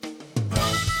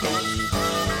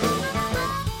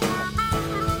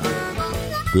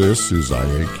This is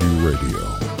IAQ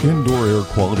Radio, Indoor Air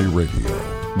Quality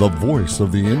Radio, the voice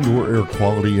of the indoor air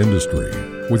quality industry,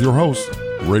 with your hosts,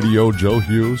 Radio Joe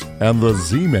Hughes and the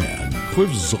Z-Man, Cliff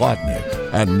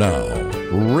Zlotnick. And now,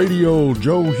 Radio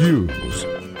Joe Hughes.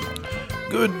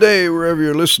 Good day wherever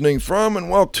you're listening from, and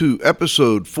welcome to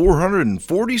episode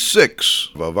 446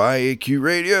 of IAQ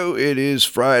Radio. It is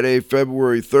Friday,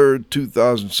 February 3rd,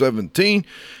 2017,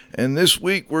 and this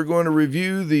week we're going to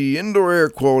review the Indoor Air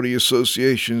Quality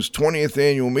Association's 20th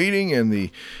annual meeting and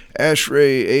the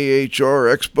ASHRAE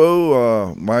AHR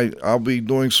Expo. I'll be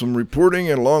doing some reporting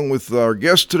along with our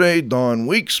guest today, Don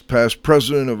Weeks, past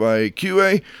president of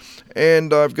IAQA,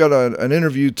 and I've got an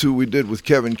interview too we did with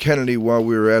Kevin Kennedy while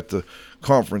we were at the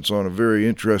conference on a very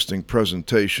interesting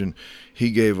presentation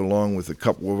he gave, along with a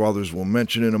couple of others we'll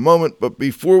mention in a moment. But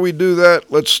before we do that,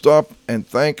 let's stop and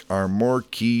thank our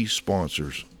marquee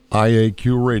sponsors.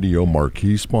 IAQ Radio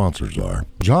marquee sponsors are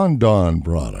Jon-Don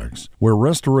Products, where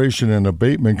restoration and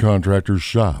abatement contractors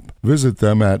shop. Visit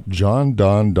them at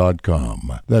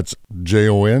jondon.com. That's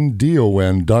JONDON.com.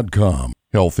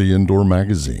 Healthy Indoor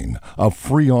Magazine, a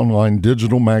free online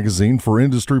digital magazine for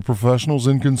industry professionals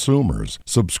and consumers.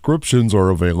 Subscriptions are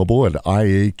available at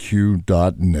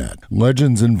IAQ.net.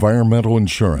 Legends Environmental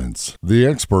Insurance, the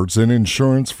experts in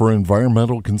insurance for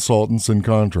environmental consultants and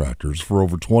contractors for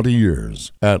over 20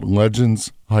 years at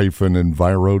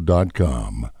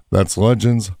legends-enviro.com. That's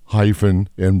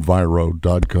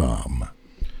legends-enviro.com.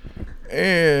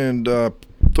 And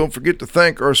don't forget to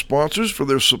thank our sponsors for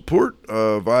their support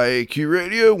of IAQ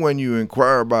Radio when you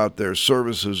inquire about their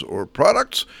services or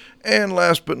products. And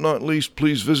last but not least,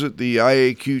 please visit the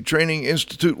IAQ Training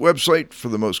Institute website for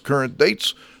the most current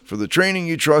dates for the training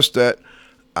you trust at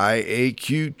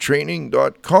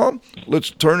IAQtraining.com.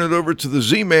 Let's turn it over to the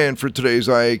Z-Man for today's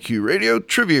IAQ Radio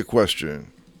trivia question.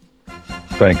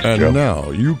 Thanks, and Joe.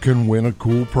 Now you can win a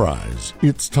cool prize.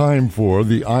 It's time for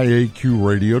the IAQ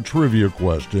Radio Trivia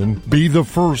question. Be the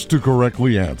first to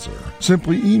correctly answer.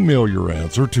 Simply email your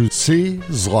answer to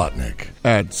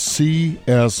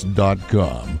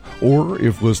czlotnick@cs.com, or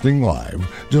if listening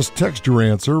live, just text your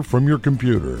answer from your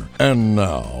computer. And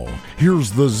now,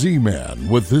 here's the Z-Man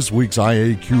with this week's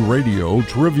IAQ Radio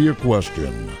Trivia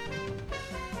question.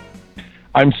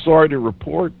 I'm sorry to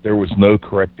report there was no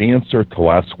correct answer to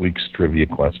last week's trivia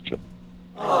question.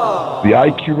 The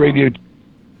IAQ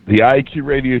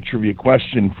Radio Trivia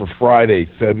question for Friday,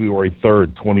 February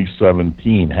 3rd,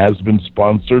 2017 has been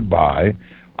sponsored by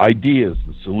Ideas,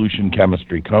 the solution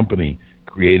chemistry company,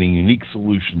 creating unique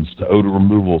solutions to odor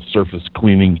removal, surface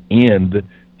cleaning, and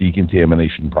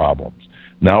decontamination problems.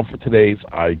 Now for today's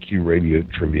IAQ Radio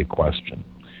Trivia question.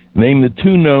 Name the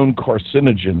two known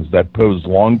carcinogens that pose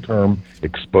long-term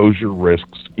exposure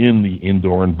risks in the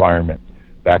indoor environment.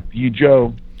 Back to you,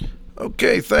 Joe.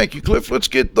 Okay, thank you, Cliff. Let's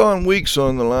get Don Weeks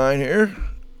on the line here.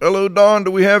 Hello, Don.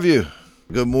 Do we have you?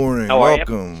 Good morning. How are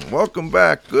you? Welcome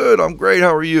back. Good. I'm great.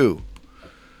 How are you?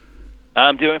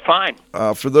 I'm doing fine.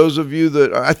 For those of you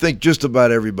that, I think just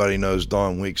about everybody knows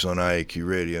Don Weeks on IAQ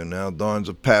Radio now. Don's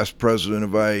a past president of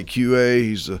IAQA.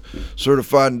 He's a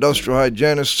certified industrial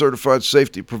hygienist, certified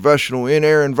safety professional in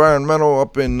air environmental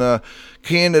up in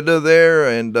Canada there.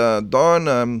 And Don,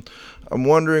 I'm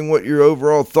wondering what your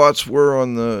overall thoughts were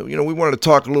on we wanted to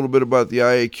talk a little bit about the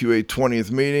IAQA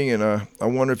 20th meeting, and I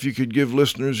wonder if you could give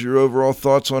listeners your overall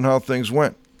thoughts on how things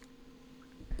went.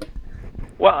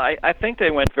 Well, I think they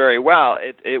went very well.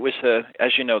 It was,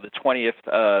 as you know, the 20th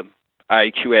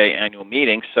IAQA annual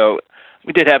meeting, so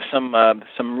we did have some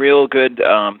real good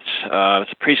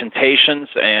presentations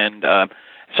and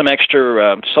some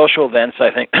extra social events,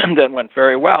 I think, that went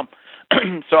very well.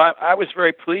 So I was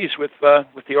very pleased with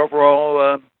the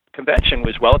overall convention. It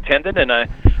was well attended, and I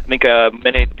think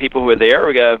many people who were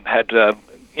there had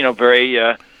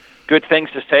very good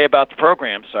things to say about the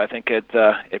program. So I think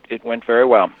it went very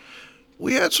well.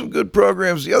 We had some good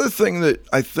programs. The other thing that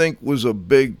I think was a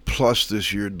big plus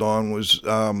this year, Don, was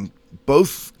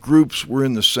both groups were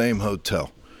in the same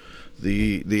hotel.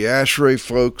 The ASHRAE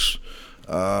folks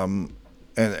and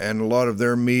a lot of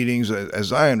their meetings,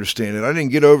 as I understand it, I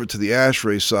didn't get over to the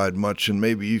ASHRAE side much, and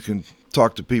maybe you can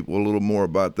talk to people a little more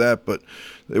about that, but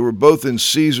they were both in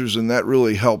Caesars, and that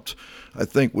really helped, I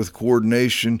think, with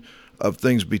coordination of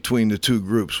things between the two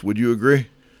groups. Would you agree?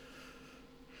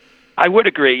 I would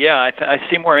agree. Yeah, I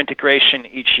see more integration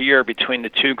each year between the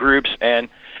two groups, and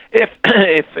if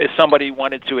somebody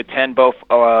wanted to attend both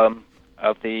of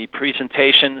the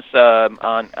presentations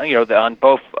on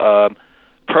both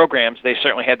programs, they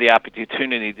certainly had the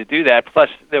opportunity to do that. Plus,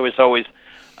 there was always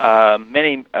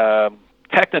many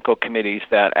technical committees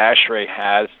that ASHRAE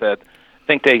has that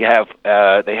think they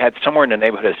had somewhere in the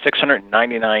neighborhood of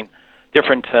 699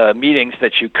 different meetings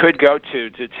that you could go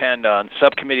to attend on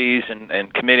subcommittees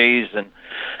and committees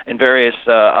and various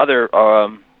other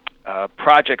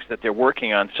projects that they're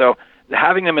working on. So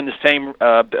having them in the same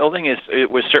building it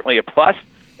was certainly a plus,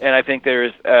 and I think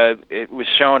it was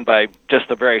shown by just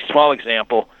a very small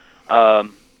example.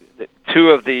 Two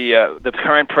of the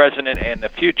current president and the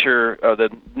future the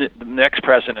next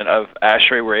president of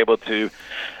ASHRAE were able to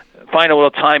find a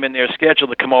little time in their schedule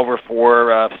to come over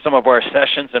for some of our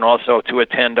sessions and also to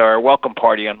attend our welcome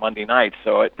party on Monday night.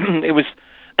 So it was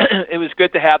it was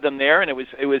good to have them there, and it was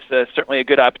certainly a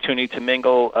good opportunity to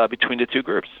mingle between the two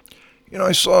groups. You know,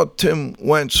 I saw Tim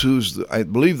Wentz, who's I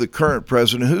believe the current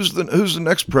president. Who's the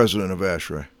next president of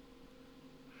ASHRAE?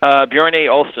 Bjorn A.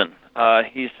 Olsen.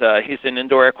 He's an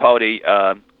indoor air quality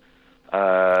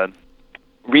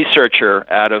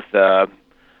researcher out of the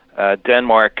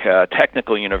Denmark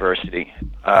Technical University,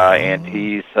 and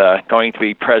he's going to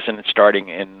be president starting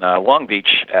in Long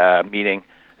Beach, meeting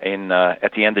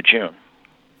at the end of June.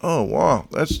 Oh wow,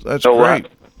 that's so, great.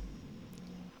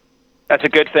 That's a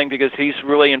good thing because he's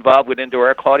really involved with indoor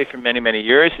air quality for many, many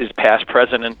years. He's past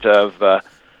president of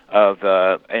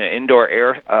an indoor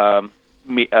air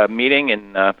meeting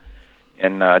in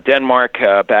Denmark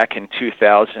back in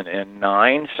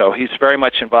 2009. So he's very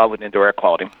much involved with indoor air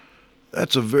quality.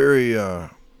 That's a very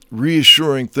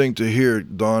reassuring thing to hear,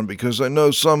 Don, because I know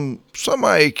some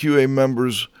IAQA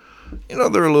members, you know,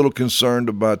 they're a little concerned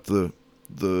about the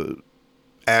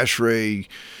ASHRAE.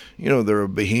 You know, they're a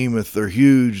behemoth. They're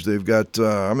huge. They've got,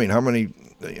 how many,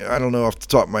 I don't know off the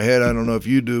top of my head. I don't know if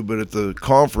you do, but at the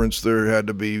conference, there had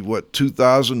to be,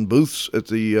 2,000 booths at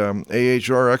the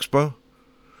AHR Expo?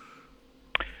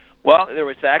 Well, there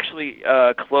was actually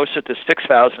closer to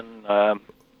 6,000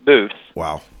 booths.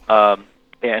 Wow.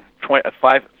 And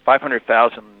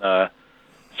 500,000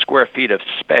 square feet of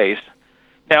space.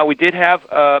 Now, we did have,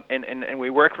 and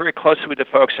we work very closely with the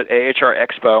folks at AHR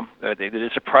Expo. It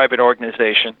is a private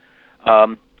organization.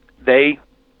 They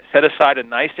set aside a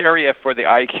nice area for the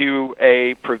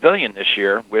IQA Pavilion this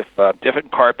year with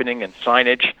different carpeting and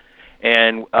signage.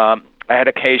 And I had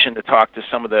occasion to talk to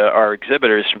some of our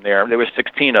exhibitors from there. There were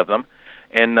 16 of them.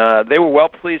 And they were well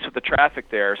pleased with the traffic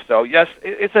there. So, yes,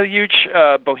 it's a huge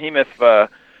behemoth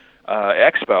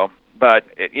expo. But,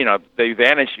 the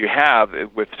advantage you have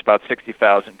with about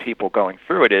 60,000 people going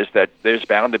through it is that there's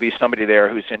bound to be somebody there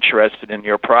who's interested in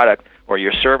your product or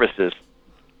your services.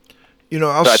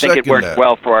 I think it worked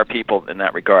well for our people in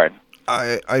that regard.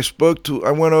 I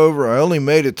went over, I only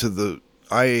made it to the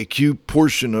IAQ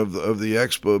portion of the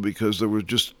expo because there were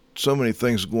just so many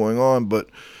things going on, but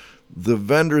the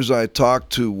vendors I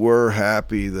talked to were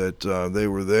happy that they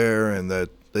were there and that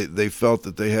they felt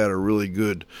that they had a really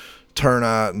good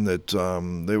turnout and that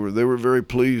they were very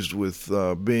pleased with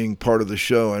being part of the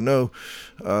show. I know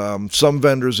some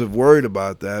vendors have worried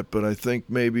about that, but I think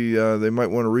maybe they might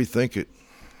want to rethink it.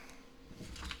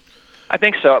 I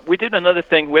think so. We did another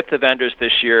thing with the vendors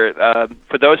this year.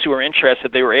 For those who were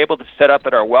interested, they were able to set up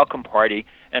at our welcome party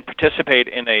and participate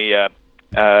in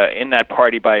in that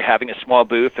party by having a small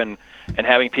booth and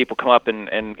having people come up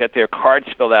and get their cards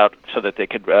filled out so that they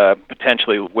could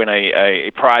potentially win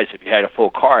a prize if you had a full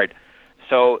card.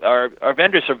 So our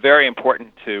vendors are very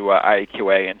important to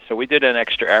IAQA, and so we did an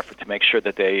extra effort to make sure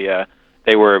that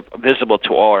they were visible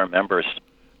to all our members.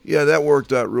 Yeah, that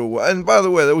worked out real well. And by the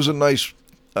way, that was a nice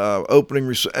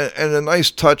opening and a nice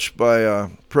touch by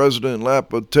President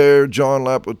Lapotaire, John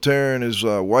Lapotaire, and his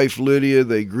wife Lydia.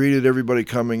 They greeted everybody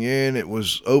coming in. It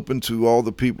was open to all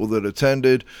the people that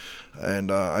attended,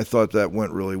 and I thought that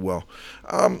went really well.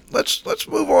 Let's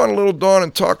move on a little, Dawn,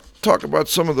 and talk about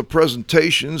some of the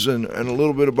presentations and a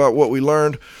little bit about what we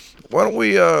learned. Why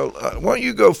don't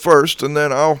you go first, and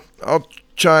then I'll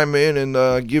chime in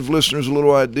and give listeners a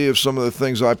little idea of some of the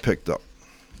things I picked up.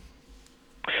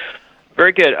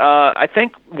 Very good. I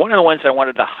think one of the ones I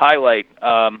wanted to highlight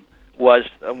was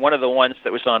one of the ones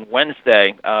that was on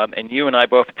Wednesday, and you and I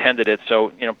both attended it,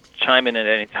 so chime in at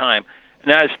any time.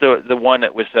 And that is the one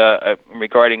that was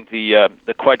regarding the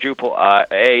quadruple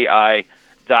AI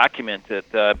document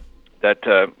that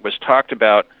was talked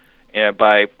about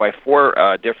by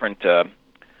four different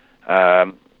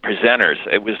presenters.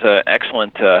 It was an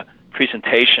excellent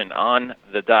presentation on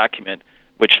the document,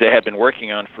 which they had been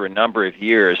working on for a number of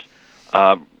years,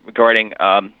 regarding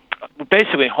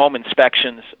basically home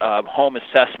inspections, home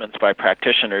assessments by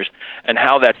practitioners, and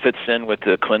how that fits in with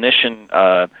the clinician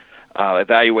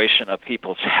evaluation of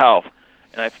people's health.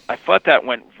 And I thought that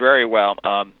went very well.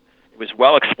 It was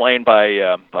well explained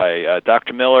by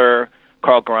Dr. Miller,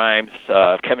 Carl Grimes,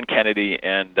 Kevin Kennedy,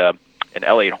 and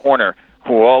Elliot Horner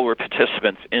who all were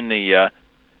participants in the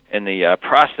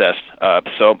process.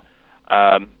 So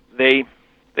they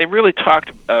really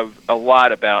talked a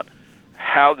lot about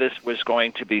how this was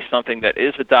going to be something that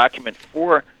is a document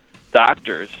for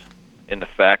doctors, in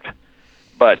effect,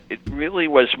 but it really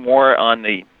was more on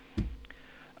the,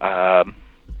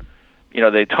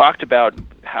 they talked about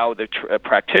how the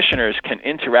practitioners can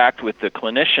interact with the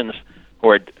clinicians who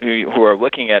are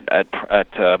looking at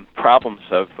problems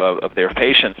of their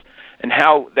patients, and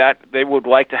how that they would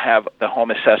like to have the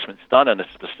home assessments done in a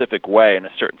specific way, in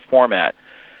a certain format.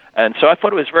 And so I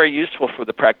thought it was very useful for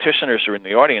the practitioners who are in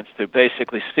the audience to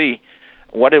basically see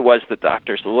what it was the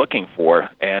doctors are looking for.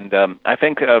 And I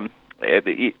think this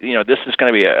is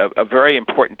going to be a very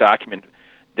important document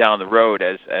down the road,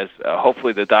 as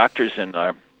hopefully the doctors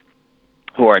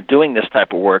who are doing this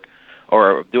type of work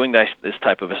or doing this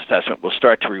type of assessment will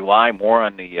start to rely more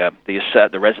on the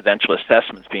residential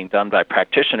assessments being done by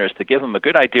practitioners to give them a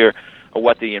good idea of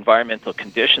what the environmental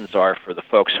conditions are for the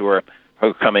folks who are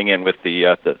coming in with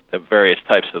the various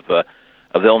types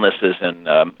of illnesses, and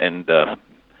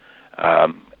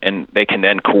they can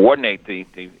then coordinate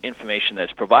the information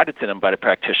that's provided to them by the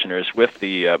practitioners with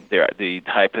the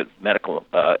type of medical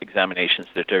examinations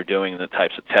that they're doing and the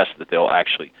types of tests that they'll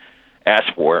actually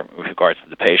ask for with regards to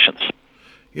the patients.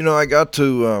 I got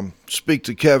to speak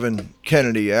to Kevin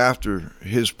Kennedy after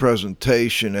his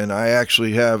presentation, and I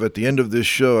actually have, at the end of this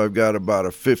show, I've got about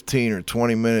a 15 or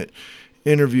 20-minute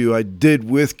interview I did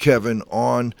with Kevin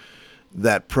on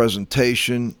that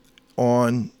presentation,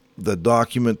 on the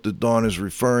document that Don is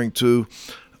referring to.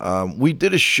 We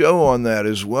did a show on that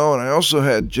as well, and I also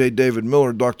had J. David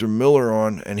Miller, Dr. Miller,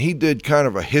 on, and he did kind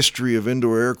of a history of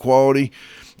indoor air quality.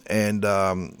 And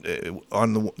on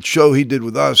the show he did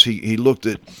with us, he looked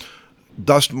at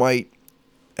dust mite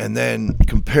and then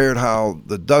compared how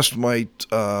the dust mite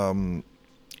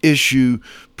issue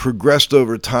progressed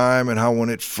over time, and how when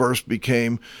it first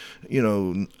became,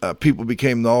 people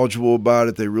became knowledgeable about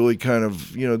it, they really kind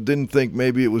of, didn't think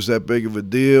maybe it was that big of a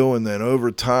deal. And then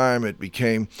over time it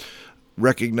became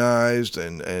recognized,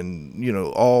 and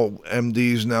all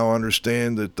MDs now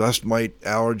understand that dust mite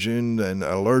allergen and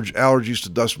allergies to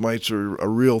dust mites are a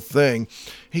real thing.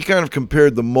 He kind of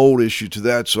compared the mold issue to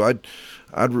that. So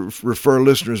I'd refer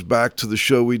listeners back to the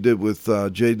show we did with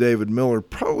J. David Miller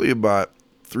probably about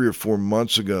 3 or 4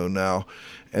 months ago now.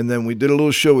 And then we did a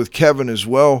little show with Kevin as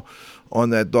well on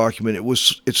that document.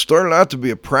 It started out to be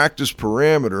a practice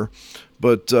parameter,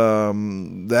 but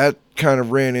that kind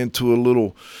of ran into a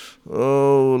little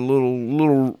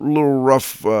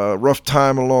rough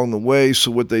time along the way.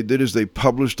 So what they did is they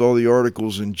published all the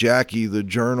articles in JACI, the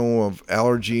Journal of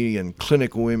Allergy and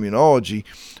Clinical Immunology.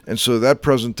 And so that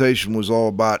presentation was all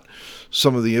about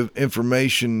some of the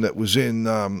information that was in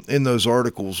those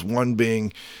articles, one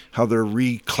being how they're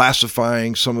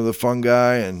reclassifying some of the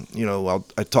fungi. And,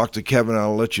 I talked to Kevin,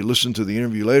 I'll let you listen to the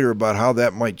interview later about how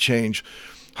that might change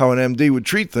how an MD would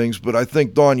treat things. But I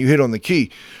think, Don, you hit on the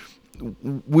key.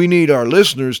 We need our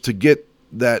listeners to get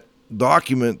that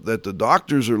document that the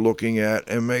doctors are looking at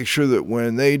and make sure that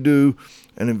when they do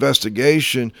an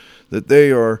investigation that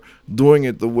they are doing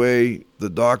it the way the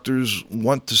doctors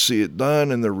want to see it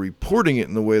done, and they're reporting it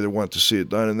in the way they want to see it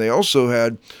done. And they also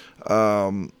had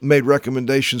made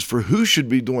recommendations for who should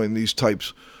be doing these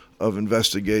types of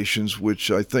investigations,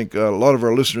 which I think a lot of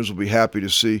our listeners will be happy to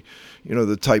see,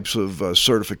 the types of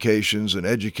certifications and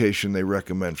education they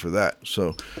recommend for that.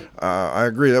 So I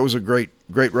agree. That was a great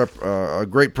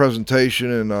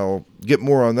presentation, and I'll get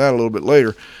more on that a little bit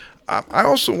later. I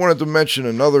also wanted to mention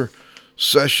another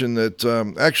session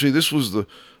that actually this was the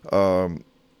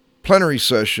plenary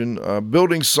session,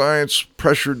 Building Science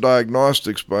Pressure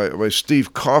Diagnostics by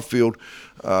Steve Caulfield.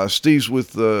 Steve's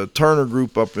with the Turner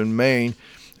Group up in Maine.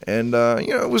 And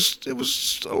it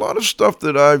was a lot of stuff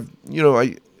that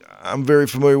I'm very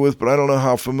familiar with, but I don't know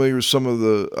how familiar some of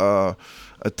the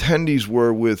attendees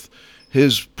were with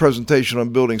his presentation on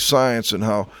building science and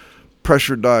how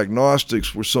pressure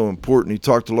diagnostics were so important. He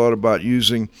talked a lot about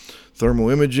using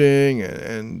thermal imaging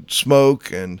and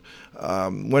smoke, and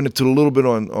went into a little bit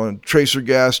on tracer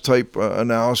gas type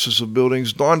analysis of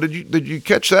buildings. Don, did you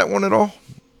catch that one at all?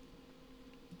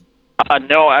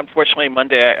 No, unfortunately,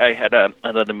 Monday I had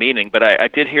another meeting, but I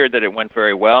did hear that it went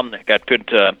very well, and I got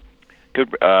good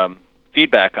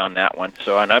feedback on that one.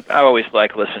 So, and I always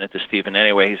like listening to Stephen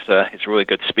anyway. He's a really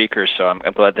good speaker, so I'm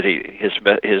glad that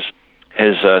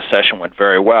his session went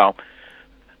very well.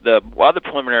 The other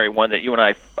preliminary one that you and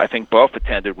I think both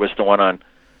attended was the one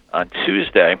on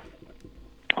Tuesday,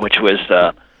 which was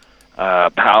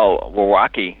Pal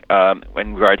Wawaki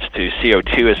in regards to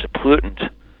CO2 as a pollutant,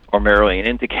 or merely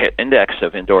an index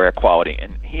of indoor air quality.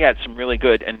 And he had some really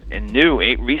good and new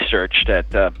research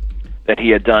that he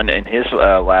had done in his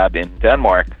lab in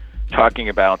Denmark, talking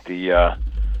about the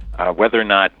whether or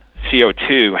not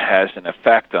CO2 has an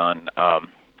effect on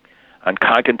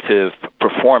cognitive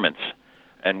performance,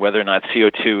 and whether or not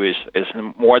CO2 is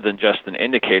more than just an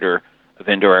indicator of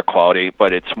indoor air quality,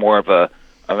 but it's more of an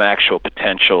actual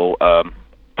potential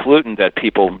pollutant that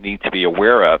people need to be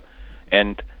aware of.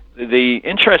 And the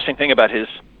interesting thing about his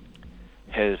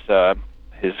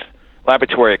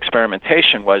laboratory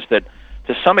experimentation was that,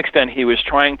 to some extent, he was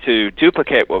trying to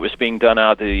duplicate what was being done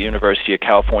out of the University of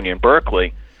California in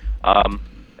Berkeley,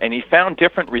 and he found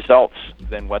different results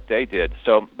than what they did.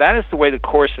 So that is the way the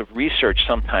course of research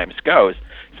sometimes goes.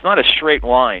 It's not a straight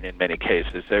line in many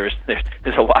cases. There's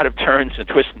a lot of turns and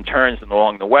twists and turns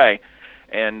along the way,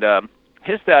 and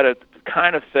his data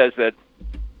kind of says that,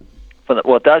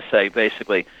 well, it does say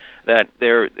basically that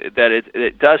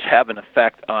it does have an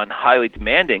effect on highly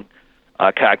demanding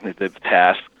cognitive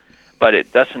tasks, but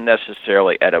it doesn't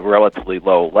necessarily at a relatively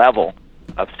low level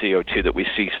of CO2 that we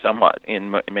see somewhat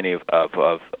in many of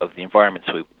the environments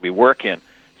we work in.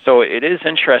 So it is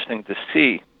interesting to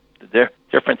see the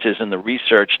differences in the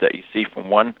research that you see from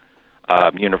one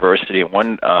university and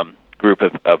one group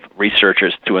of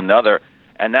researchers to another,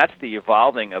 and that's the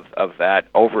evolving of that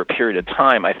over a period of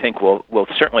time. I think will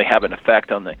certainly have an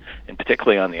effect on and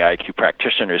particularly on the IAQ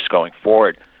practitioners going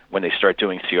forward when they start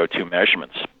doing CO2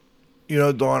 measurements. You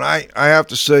know, Don, I have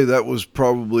to say that was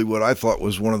probably what I thought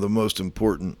was one of the most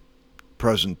important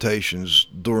presentations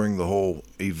during the whole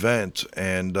event,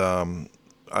 and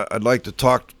I'd like to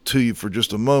talk to you for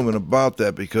just a moment about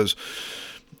that, because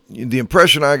the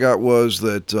impression I got was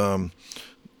that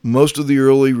most of the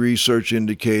early research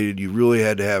indicated you really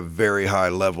had to have very high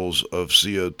levels of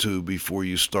CO2 before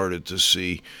you started to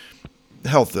see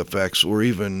health effects or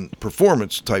even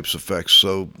performance types effects.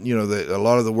 So, you know, a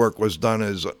lot of the work was done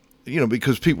as, you know,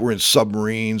 because people were in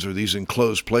submarines or these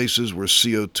enclosed places where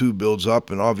CO2 builds up,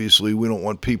 and obviously we don't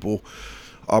want people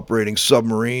operating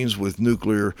submarines with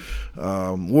nuclear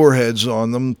warheads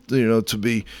on them, you know, to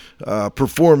be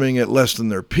performing at less than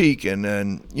their peak. And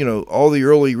then, you know, all the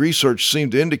early research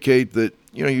seemed to indicate that,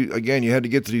 you know, you had to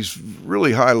get to these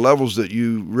really high levels that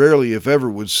you rarely, if ever,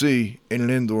 would see in an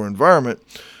indoor environment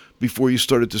before you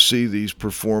started to see these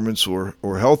performance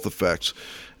or health effects.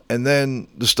 And then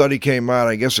the study came out,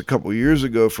 I guess, a couple of years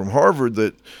ago from Harvard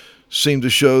that seemed to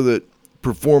show that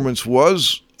performance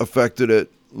was affected at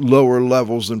lower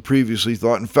levels than previously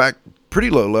thought. In fact, pretty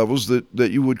low levels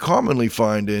that you would commonly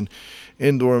find in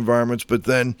indoor environments. But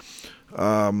then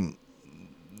the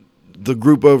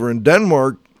group over in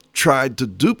Denmark tried to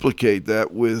duplicate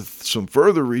that with some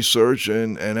further research,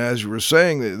 and as you were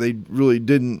saying, they really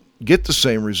didn't get the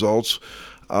same results.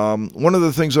 One of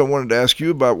the things I wanted to ask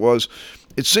you about was,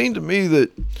 it seemed to me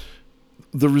that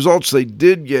the results they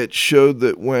did get showed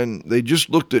that when they just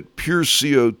looked at pure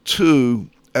CO2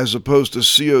 as opposed to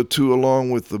CO2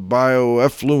 along with the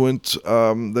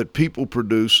bioeffluent that people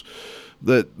produce,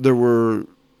 that there were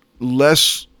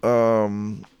less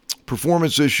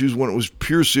performance issues when it was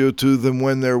pure CO2 than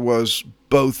when there was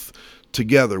both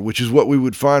together, which is what we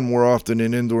would find more often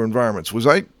in indoor environments. Was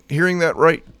I hearing that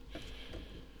right?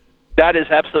 That is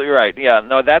absolutely right. Yeah,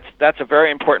 no, that's a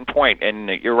very important point, and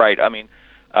you're right. I mean,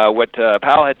 what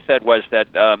Powell had said was that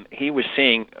he was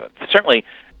seeing, certainly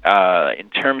in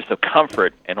terms of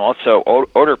comfort and also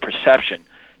odor perception,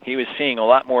 he was seeing a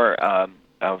lot more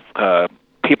of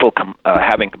people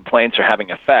having complaints or having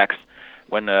effects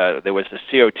when there was a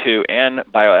CO2 and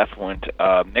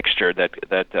bioeffluent mixture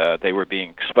that they were being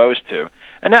exposed to.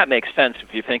 And that makes sense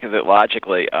if you think of it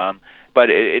logically. But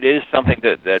it is something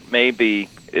that may be,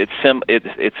 it's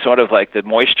sort of like the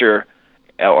moisture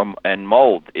and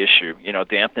mold issue, you know,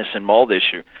 dampness and mold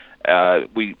issue.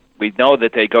 We know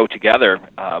that they go together,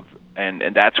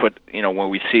 and that's what, you know, when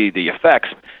we see the effects,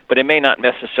 but it may not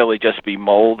necessarily just be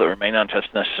mold, or it may not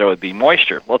just necessarily be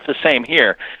moisture. Well, it's the same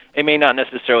here. It may not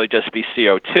necessarily just be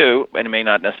CO2, and it may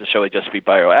not necessarily just be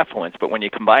bioeffluents, but when you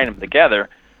combine them together,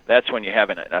 that's when you have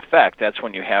an effect. That's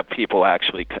when you have people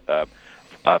actually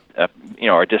you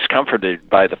know, are discomforted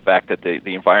by the fact that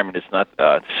the environment is not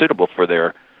suitable for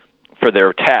their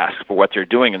task, for what they're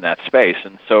doing in that space.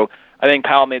 And so I think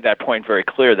Powell made that point very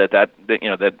clear that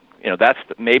that's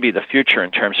maybe the future in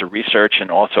terms of research,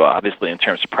 and also obviously in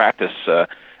terms of practice,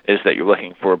 is that you're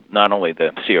looking for not only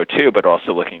the CO2 but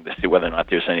also looking to see whether or not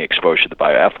there's any exposure to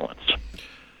bioeffluents.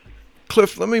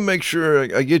 Cliff, let me make sure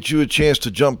I get you a chance to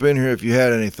jump in here if you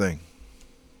had anything.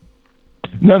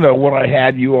 No, what I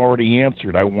had you already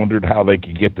answered. I wondered how they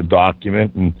could get the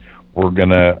document, and we're going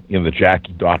to, the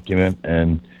Jackie document,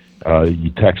 and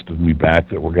you texted me back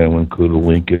that we're going to include a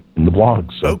link in the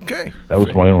blog. So okay, that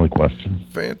was my only question.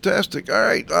 Fantastic. All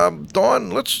right,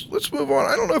 Dawn, let's move on.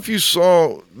 I don't know if you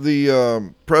saw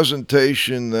the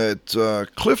presentation that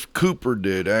Cliff Cooper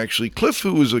did. Actually, Cliff,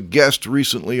 who was a guest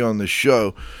recently on the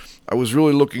show, I was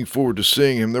really looking forward to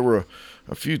seeing him. There were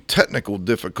a few technical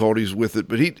difficulties with it,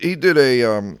 but he did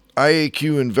a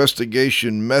IAQ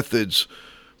investigation methods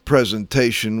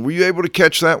presentation. Were you able to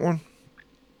catch that one?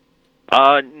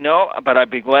 No, but I'd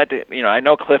be glad to. I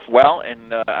know Cliff well,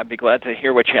 and I'd be glad to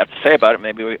hear what you have to say about it.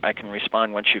 Maybe I can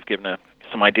respond once you've given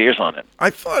some ideas on it. I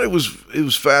thought it was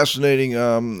fascinating.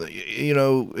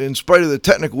 In spite of the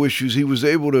technical issues, he was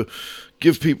able to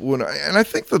give people, and I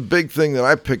think the big thing that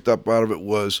I picked up out of it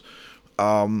was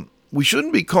we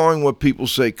shouldn't be calling what people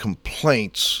say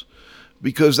complaints,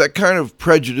 because that kind of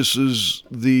prejudices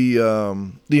the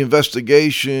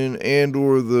investigation and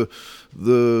or the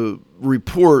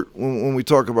report when we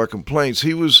talk about complaints.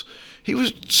 He was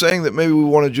saying that maybe we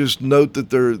want to just note that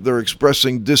they're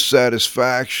expressing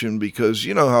dissatisfaction, because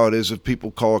you know how it is if people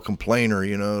call a complainer,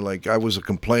 like I was a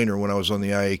complainer when I was on the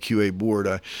IAQA board.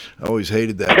 I always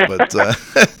hated that, but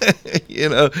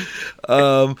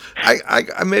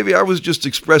I maybe I was just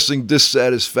expressing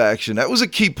dissatisfaction. That was a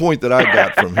key point that I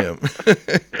got from him.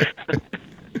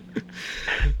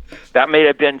 That may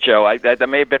have been, Joe. That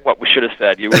may have been what we should have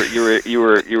said. You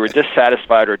were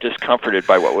dissatisfied or discomforted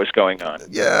by what was going on.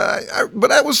 Yeah, but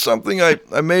that was something I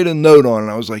made a note on, and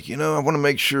I was like, I want to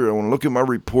make sure. I want to look at my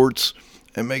reports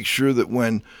and make sure that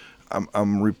when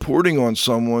I'm reporting on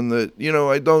someone that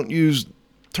I don't use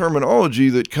terminology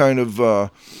that kind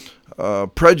of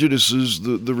prejudices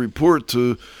the report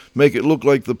to make it look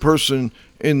like the person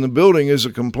in the building is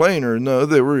a complainer. No,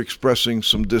 they were expressing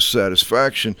some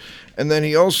dissatisfaction. And then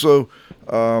he also,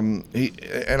 I want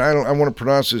to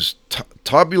pronounce this,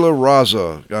 tabula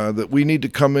rasa, that we need to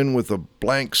come in with a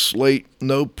blank slate,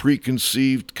 no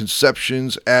preconceived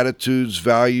conceptions, attitudes,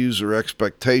 values, or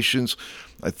expectations.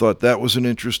 I thought that was an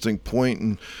interesting point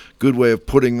and good way of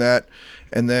putting that.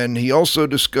 And then he also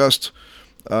discussed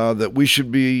that we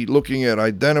should be looking at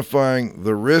identifying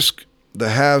the risk, the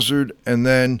hazard, and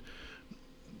then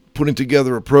putting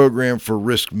together a program for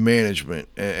risk management.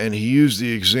 And he used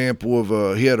the example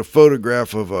of he had a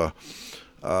photograph of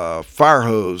a fire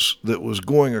hose that was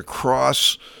going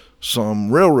across some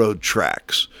railroad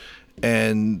tracks.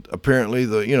 And apparently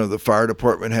the fire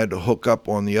department had to hook up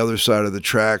on the other side of the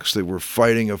tracks. They were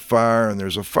fighting a fire, and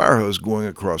there's a fire hose going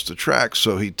across the tracks.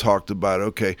 So he talked about,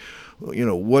 okay,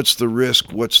 what's the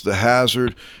risk, what's the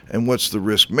hazard, and what's the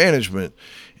risk management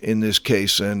in this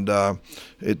case. And the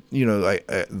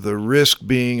risk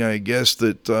being, I guess,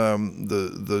 that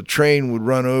the train would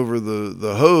run over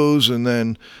the hose, and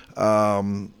then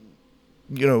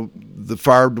the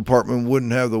fire department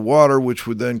wouldn't have the water, which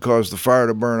would then cause the fire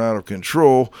to burn out of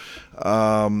control.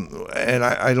 And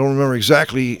I don't remember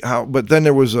exactly how, but then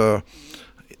there was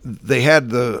they had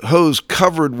the hose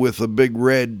covered with a big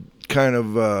red kind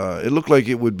of, it looked like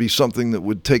it would be something that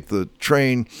would take the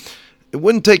train. It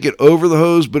wouldn't take it over the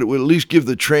hose, but it would at least give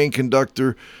the train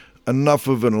conductor enough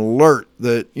of an alert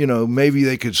that, maybe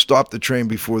they could stop the train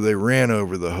before they ran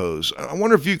over the hose. I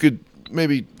wonder if you could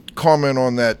maybe comment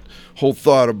on that whole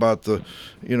thought about the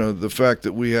fact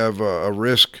that we have a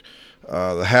risk,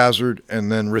 the hazard,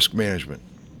 and then risk management.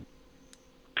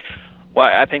 Well,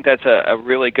 I think that's a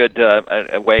really good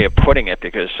a way of putting it,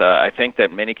 because I think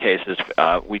that in many cases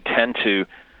we tend to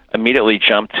immediately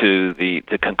jump to the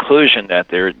conclusion that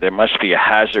there must be a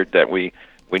hazard that we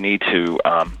need to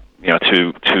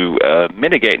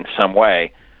mitigate in some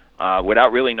way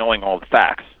without really knowing all the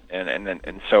facts,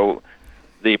 and so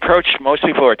the approach most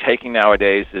people are taking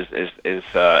nowadays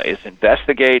is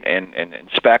investigate and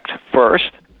inspect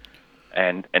first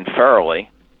and thoroughly.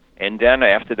 And then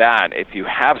after that, if you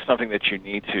have something that you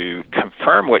need to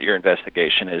confirm what your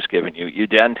investigation has given you, you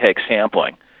then take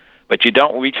sampling. But you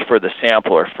don't reach for the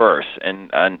sampler first.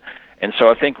 And so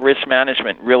I think risk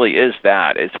management really is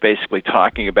that. It's basically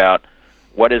talking about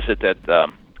what is it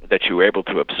that you were able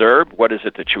to observe, what is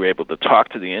it that you were able to talk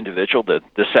to the individual, the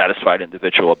dissatisfied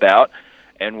individual about,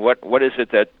 and what is it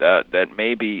that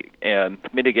may be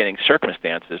mitigating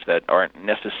circumstances that aren't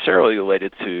necessarily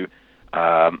related to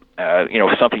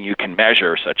something you can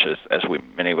measure, such as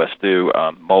many of us do,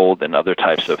 mold and other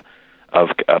types of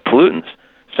pollutants.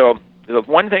 So the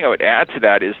one thing I would add to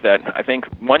that is that I think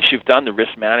once you've done the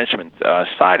risk management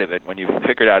side of it, when you've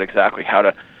figured out exactly how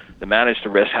to manage the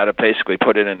risk, how to basically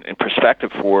put it in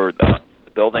perspective for the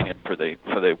building and for the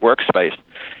workspace,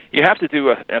 you have to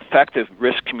do an effective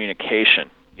risk communication.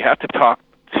 You have to talk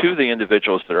to the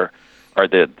individuals that are or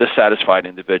the dissatisfied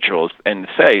individuals, and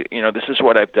say, this is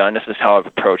what I've done, this is how I've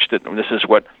approached it, and this is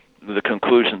what the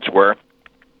conclusions were.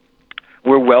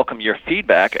 We'll welcome your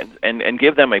feedback and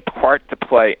give them a part to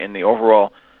play in the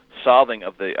overall solving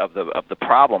of the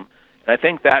problem. And I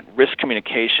think that risk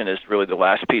communication is really the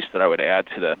last piece that I would add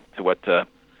to what it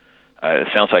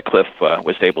sounds like Cliff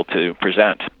was able to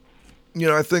present.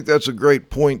 I think that's a great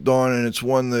point, Don, and it's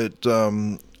one that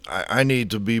I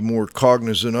need to be more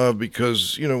cognizant of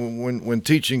because, when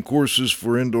teaching courses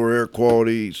for indoor air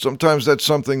quality, sometimes that's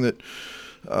something that,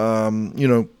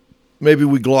 maybe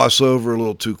we gloss over a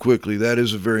little too quickly. That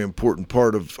is a very important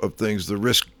part of things, the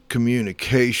risk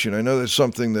communication. I know that's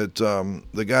something that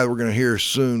the guy we're going to hear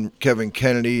soon, Kevin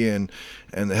Kennedy, and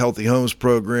the Healthy Homes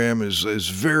program is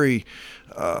very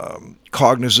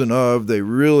cognizant of. They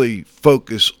really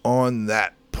focus on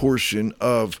that portion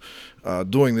of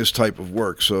doing this type of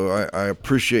work. So I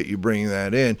appreciate you bringing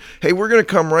that in. Hey, we're going to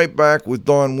come right back with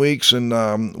Don Weeks, and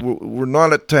we're not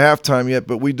to halftime yet,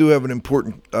 but we do have an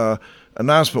important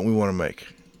announcement we want to make.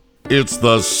 It's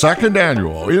the second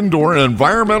annual Indoor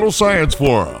Environmental Science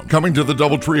Forum, coming to the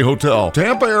DoubleTree Hotel,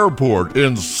 Tampa Airport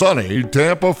in sunny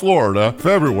Tampa, Florida,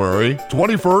 February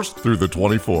 21st through the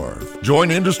 24th.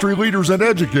 Join industry leaders and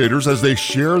educators as they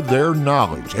share their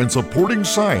knowledge and supporting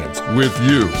science with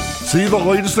you. See the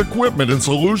latest equipment and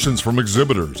solutions from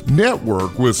exhibitors.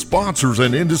 Network with sponsors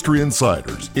and industry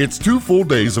insiders. It's 2 full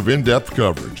days of in-depth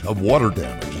coverage of water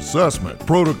damage, assessment,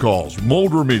 protocols,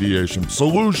 mold remediation,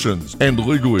 solutions, and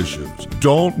legal issues.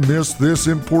 Don't miss this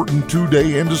important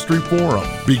 2-day industry forum,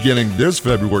 beginning this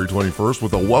February 21st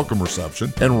with a welcome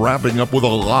reception and wrapping up with a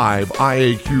live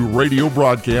IAQ radio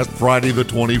broadcast Friday the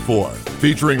 24th,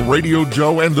 featuring Radio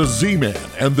Joe and the Z-Man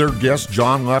and their guest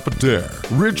John Lapeterre,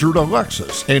 Richard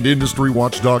Alexis, and industry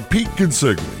watchdog Pete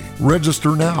Consigli.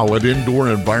 Register now at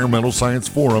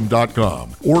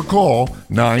indoorenvironmentalscienceforum.com or call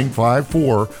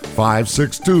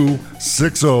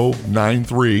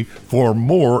 954-562-6093 for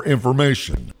more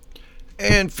information.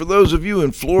 And for those of you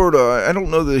in Florida, I don't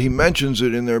know that he mentions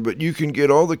it in there, but you can get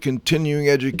all the continuing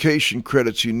education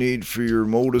credits you need for your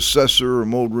mold assessor or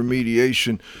mold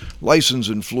remediation license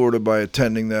in Florida by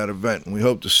attending that event, and we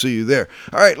hope to see you there.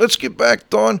 All right, let's get back,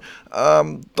 Don.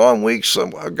 Don Weeks,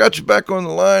 I got you back on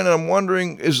the line, and I'm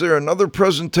wondering, is there another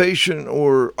presentation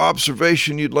or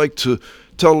observation you'd like to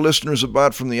tell listeners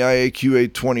about from the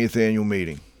IAQA 20th annual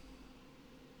meeting?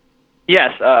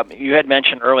 Yes, you had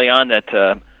mentioned early on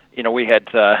that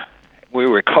we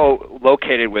were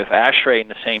co-located with ASHRAE in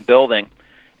the same building,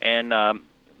 and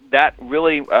that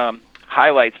really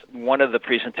highlights one of the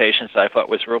presentations I thought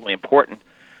was really important,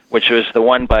 which was the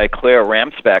one by Claire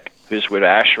Ramsbeck, who's with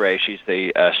ASHRAE. She's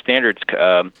the standards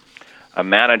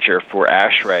manager for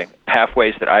ASHRAE,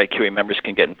 pathways that IAQA members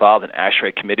can get involved in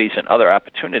ASHRAE committees and other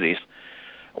opportunities.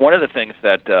 One of the things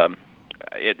that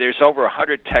there's over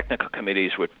 100 technical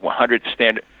committees with 100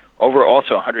 standards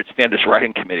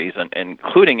writing committees,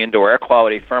 including indoor air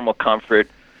quality, thermal comfort,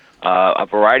 a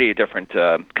variety of different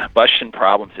combustion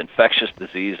problems, infectious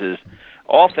diseases,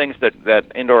 all things that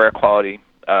indoor air quality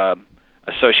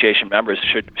association members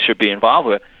should be involved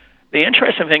with. The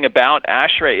interesting thing about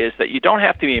ASHRAE is that you don't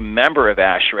have to be a member of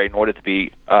ASHRAE in order to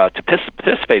be to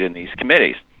participate in these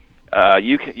committees.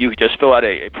 You just fill out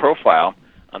a profile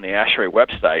on the ASHRAE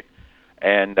website,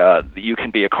 and you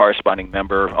can be a corresponding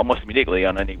member almost immediately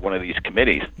on any one of these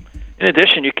committees. In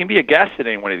addition, you can be a guest at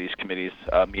any one of these committees'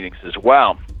 meetings as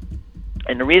well.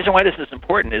 And the reason why this is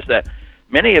important is that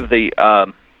many of the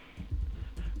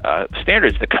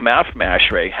standards that come out from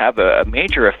ASHRAE have a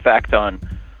major effect on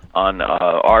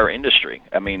our industry.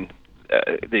 I mean,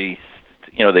 the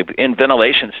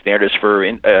ventilation standards for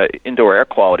indoor air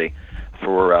quality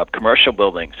for commercial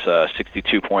buildings,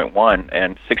 62.1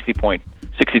 and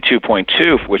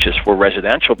 62.2, which is for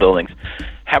residential buildings,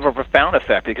 have a profound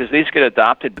effect because these get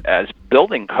adopted as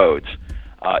building codes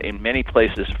in many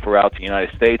places throughout the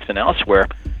United States and elsewhere.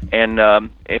 And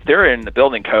if they're in the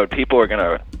building code, people are going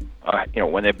to,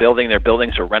 when they're building their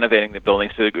buildings or renovating the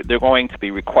buildings, they're going to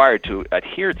be required to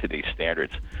adhere to these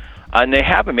standards. And they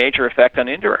have a major effect on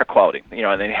indoor air quality,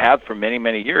 and they have for many,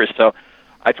 many years. So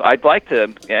I'd like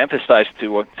to emphasize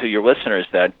to your listeners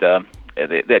that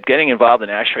that getting involved in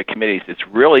ASHRAE committees, it's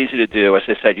real easy to do. As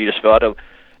I said, you just fill out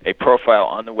a profile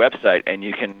on the website, and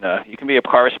you can be a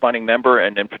corresponding member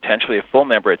and then potentially a full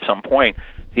member at some point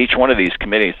to each one of these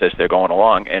committees as they're going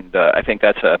along. And I think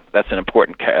that's an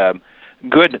important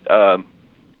good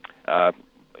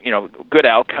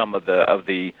outcome of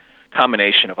the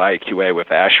combination of IAQA with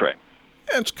ASHRAE.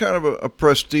 It's kind of a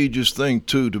prestigious thing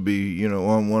too to be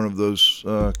on one of those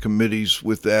committees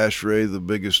with ASHRAE, the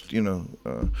biggest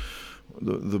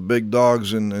the big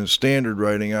dogs in standard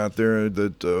writing out there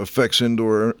that affects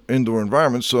indoor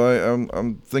environments. So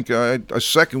I'm thinking I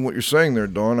second what you're saying there,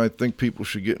 Dawn. I think people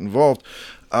should get involved.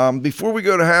 Before we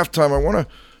go to halftime,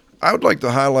 I would like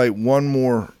to highlight one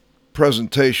more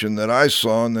presentation that I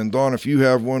saw, and then Dawn, if you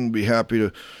have one, I'd be happy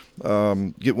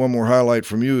to get one more highlight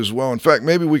from you as well. In fact,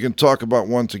 maybe we can talk about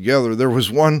one together. There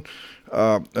was one.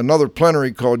 Another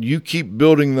plenary called "You Keep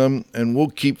Building Them and We'll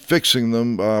Keep Fixing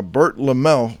Them." Bert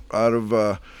Lamel out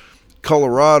of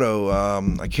Colorado.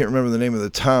 I can't remember the name of the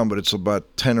town, but it's about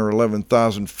 10 or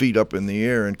 11,000 feet up in the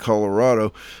air in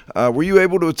Colorado. Were you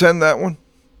able to attend that one?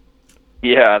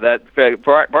 Yeah,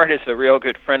 Bart is a real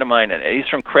good friend of mine, and he's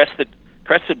from Crested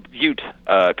Butte,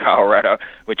 Colorado,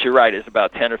 which you're right is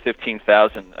about 10 or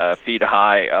 15,000 feet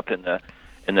high up in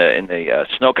the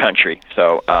snow country.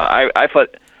 So I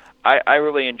thought. I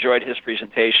really enjoyed his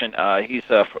presentation. He's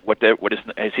as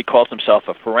he calls himself,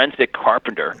 a forensic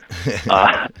carpenter,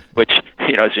 which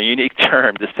is a unique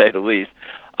term to say the least.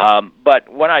 But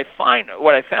what I found,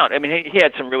 I mean, he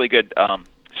had some really good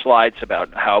slides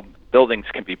about how buildings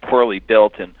can be poorly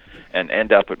built and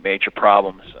end up with major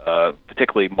problems,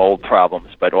 particularly mold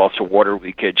problems, but also water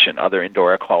leakage and other indoor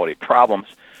air quality problems.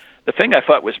 The thing I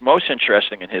thought was most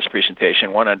interesting in his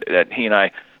presentation, one that he and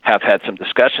I have had some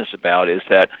discussions about, is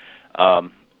that the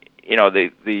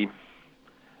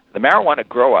marijuana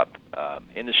grow-up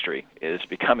industry is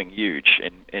becoming huge.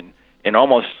 In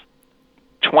almost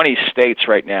 20 states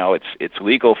right now, it's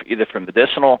legal either for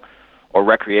medicinal or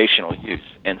recreational use.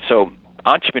 And so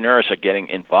entrepreneurs are getting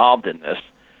involved in this,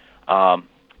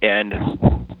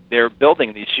 and they're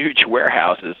building these huge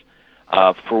warehouses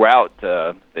throughout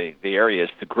the areas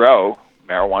to grow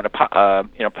marijuana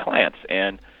plants.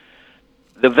 And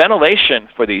the ventilation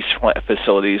for these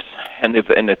facilities and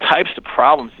the types of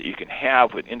problems that you can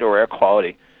have with indoor air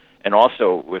quality and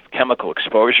also with chemical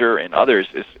exposure and others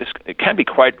it can be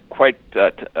quite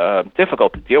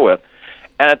difficult to deal with.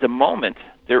 And at the moment,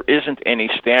 there isn't any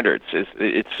standards.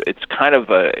 It's kind of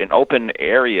an open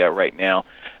area right now.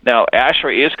 Now,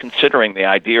 ASHRAE is considering the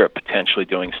idea of potentially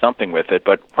doing something with it,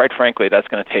 but quite frankly, that's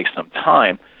going to take some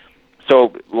time.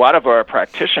 So a lot of our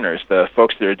practitioners, the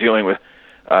folks that are dealing with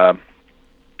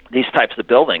these types of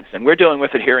buildings, and we're dealing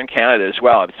with it here in Canada as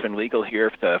well. It's been legal here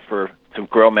to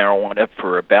grow marijuana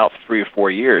for about 3 or 4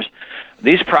 years.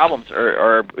 These problems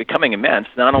are becoming immense,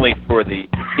 not only for the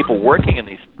people working in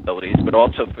these facilities, but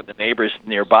also for the neighbors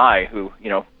nearby who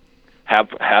have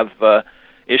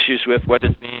issues with what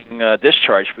is being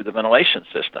discharged through the ventilation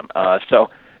system. So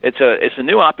it's a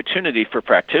new opportunity for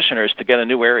practitioners to get a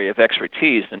new area of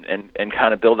expertise and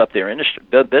kind of build up their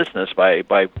business by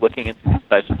looking into these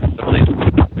types of facilities.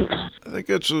 I think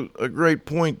that's a great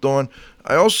point, Dawn.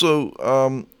 I also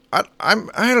I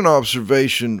had an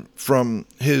observation from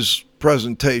his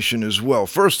presentation as well.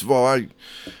 First of all, I've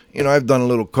done a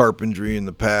little carpentry in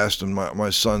the past, and my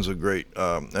son's an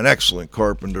excellent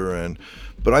carpenter,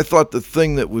 but I thought the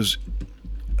thing that was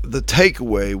the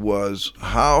takeaway was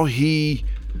how he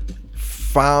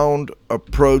found,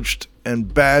 approached,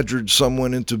 and badgered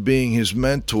someone into being his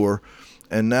mentor,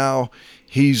 and now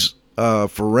he's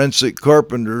forensic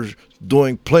carpenter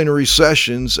doing plenary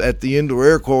sessions at the Indoor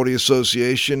Air Quality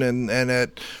Association and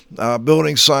at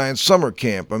Building Science Summer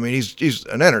Camp. I mean, he's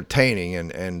an entertaining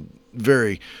and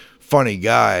very funny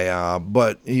guy,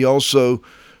 but he also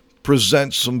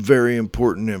presents some very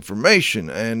important information,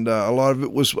 and a lot of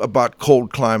it was about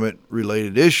cold climate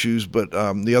related issues, but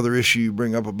the other issue you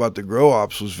bring up about the grow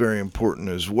ops was very important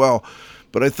as well.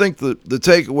 But I think the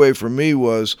takeaway for me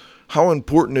was how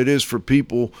important it is for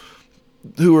people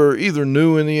who are either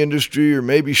new in the industry or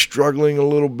maybe struggling a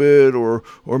little bit or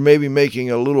maybe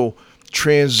making a little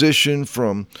transition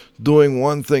from doing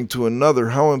one thing to another,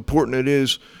 how important it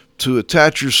is to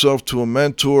attach yourself to a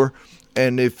mentor.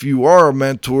 And if you are a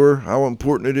mentor, how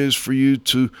important it is for you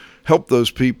to help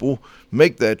those people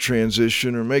make that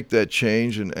transition or make that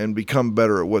change and become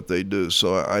better at what they do.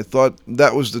 So I thought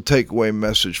that was the takeaway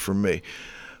message for me.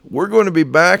 We're going to be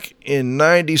back in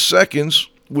 90 seconds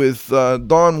with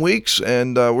Dawn Weeks,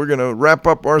 and we're going to wrap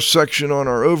up our section on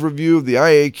our overview of the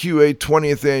IAQA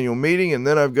 20th Annual Meeting, and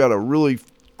then I've got a really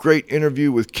great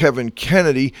interview with Kevin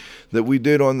Kennedy that we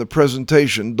did on the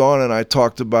presentation Dawn and I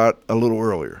talked about a little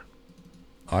earlier.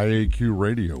 IAQ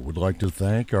Radio would like to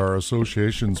thank our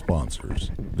association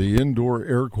sponsors. The Indoor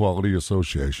Air Quality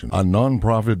Association, a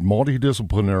nonprofit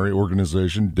multidisciplinary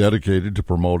organization dedicated to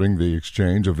promoting the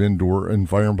exchange of indoor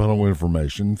environmental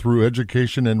information through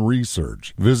education and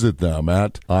research. Visit them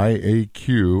at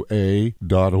IAQA.org.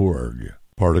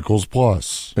 Particles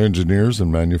Plus, engineers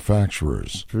and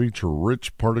manufacturers, feature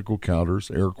rich particle counters,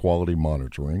 air quality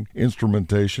monitoring,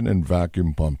 instrumentation, and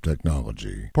vacuum pump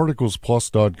technology.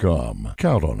 ParticlesPlus.com.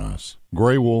 Count on us.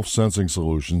 Gray Wolf Sensing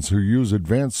Solutions, who use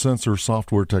advanced sensor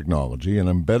software technology and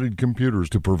embedded computers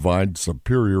to provide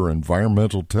superior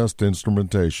environmental test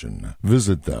instrumentation.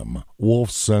 Visit them,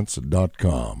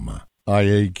 wolfsense.com.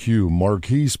 IAQ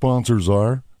marquee sponsors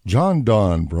are John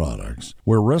Don Products,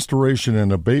 where restoration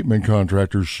and abatement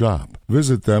contractors shop.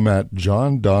 Visit them at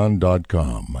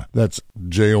jondon.com. That's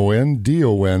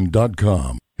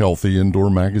JONDON.com. Healthy Indoor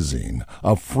Magazine,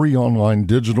 a free online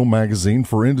digital magazine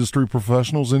for industry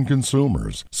professionals and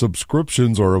consumers.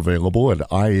 Subscriptions are available at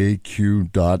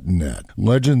IAQ.net.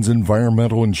 Legends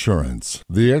Environmental Insurance,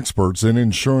 the experts in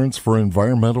insurance for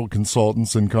environmental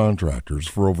consultants and contractors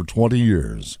for over 20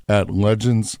 years at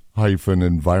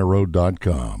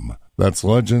legends-enviro.com. That's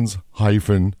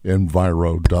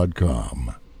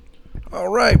legends-enviro.com. All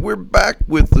right, we're back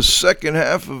with the second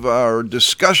half of our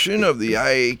discussion of the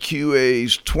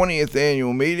IAQA's 20th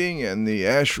annual meeting and the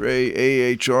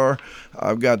ASHRAE AHR.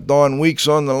 I've got Dawn Weeks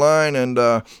on the line. And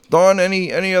Dawn,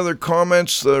 any other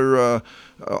comments or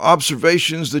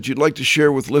observations that you'd like to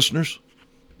share with listeners?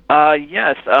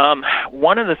 Yes.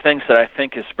 One of the things that I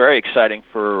think is very exciting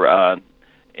for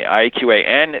IAQA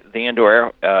and the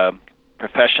indoor air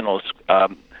professionals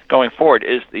going forward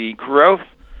is the growth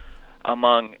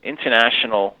among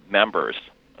international members,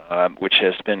 which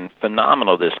has been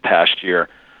phenomenal this past year.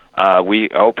 We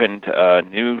opened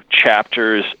new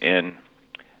chapters in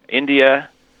India,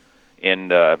 in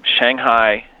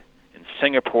Shanghai, in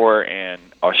Singapore, and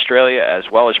Australia, as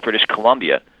well as British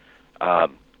Columbia.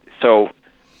 And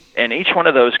each one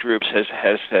of those groups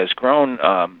has grown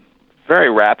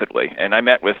very rapidly. And I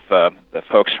met with the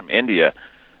folks from India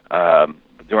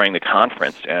during the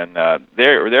conference, and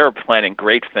they're planning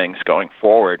great things going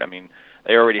forward. I mean,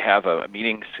 they already have a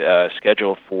meeting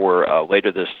scheduled for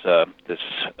later this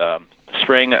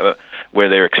spring, where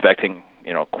they're expecting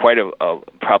quite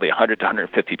probably 100 to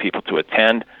 150 people to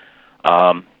attend,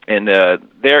 and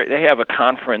they have a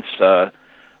conference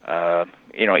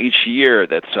each year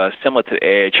that's similar to the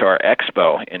AHR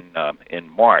Expo in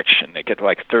March, and they get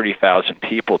like 30,000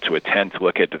 people to attend to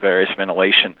look at the various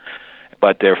ventilation.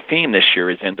 But their theme this year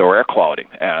is indoor air quality,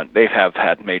 and they have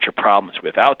had major problems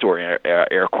with outdoor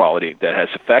air quality that has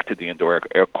affected the indoor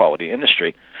air quality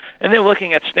industry. And they're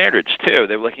looking at standards, too.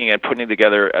 They're looking at putting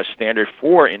together a standard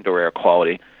for indoor air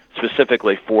quality,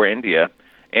 specifically for India,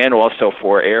 and also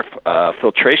for air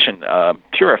filtration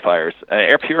purifiers,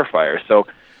 air purifiers. So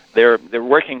they're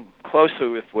working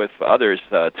closely with others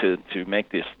to make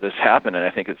this happen, and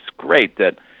I think it's great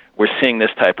that we're seeing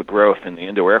this type of growth in the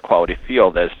indoor air quality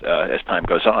field as time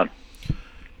goes on.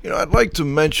 I'd like to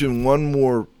mention one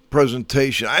more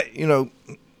presentation.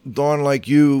 Dawn, like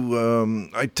you,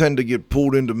 I tend to get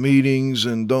pulled into meetings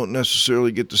and don't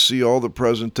necessarily get to see all the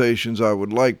presentations I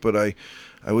would like, but I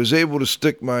was able to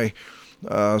stick my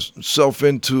self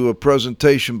into a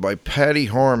presentation by Patty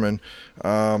Harmon.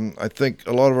 I think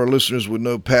a lot of our listeners would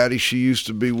know Patty. She used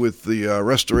to be with the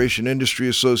Restoration Industry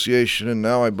Association, and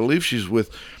now I believe she's with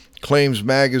Claims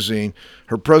Magazine.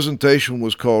 Her presentation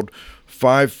was called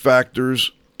 5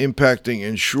 Factors Impacting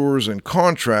Insurers and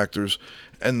Contractors,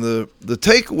 and the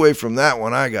takeaway from that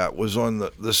one I got was on the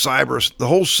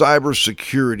whole cyber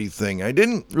security thing. I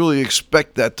didn't really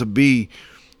expect that to be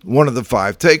one of the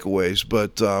 5 takeaways,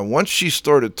 but once she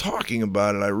started talking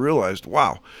about it, I realized,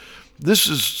 wow, this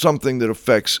is something that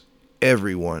affects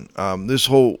everyone. This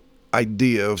whole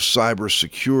idea of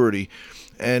cybersecurity.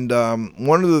 And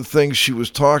one of the things she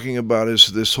was talking about is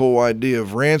this whole idea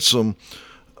of ransom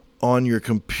on your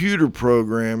computer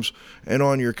programs and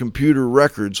on your computer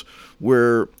records,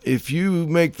 where if you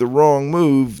make the wrong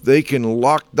move, they can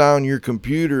lock down your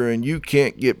computer and you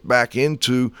can't get back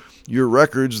into your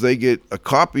records. They get a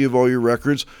copy of all your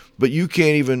records, but you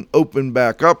can't even open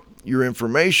back up your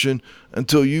information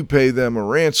until you pay them a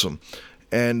ransom.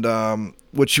 And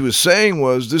what she was saying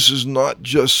was, this is not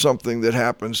just something that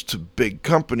happens to big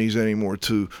companies anymore,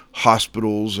 to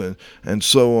hospitals and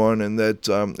so on, and that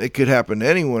it could happen to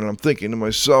anyone. I'm thinking to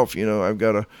myself, I've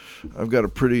got a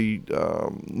pretty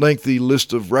lengthy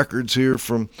list of records here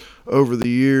from over the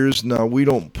years. Now, we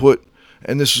don't put,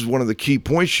 and this is one of the key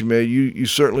points you made, you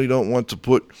certainly don't want to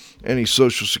put any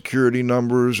social security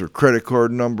numbers or credit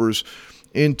card numbers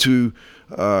into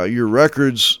your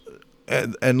records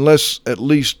unless at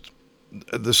least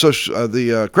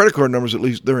the credit card numbers, at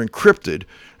least they're encrypted,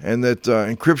 and that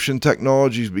encryption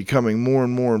technology is becoming more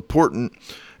and more important,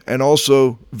 and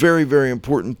also very, very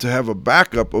important to have a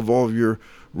backup of all of your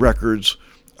records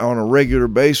on a regular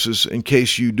basis in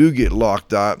case you do get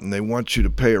locked out and they want you to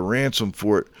pay a ransom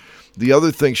for it. The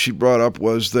other thing she brought up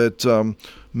was that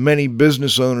many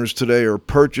business owners today are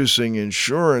purchasing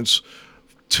insurance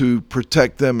to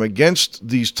protect them against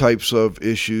these types of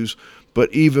issues.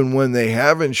 But even when they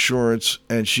have insurance,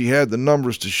 and she had the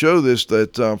numbers to show this,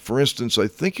 that, for instance, I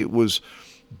think it was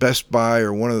Best Buy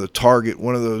or one of the Target,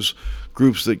 one of those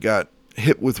groups that got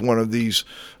hit with one of these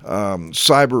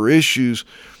cyber issues,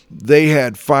 they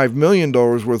had $5 million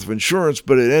worth of insurance,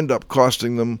 but it ended up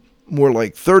costing them more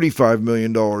like $35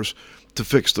 million to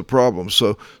fix the problem.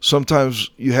 So sometimes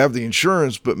you have the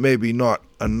insurance, but maybe not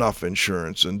enough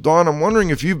insurance. And Dawn, I'm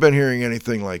wondering if you've been hearing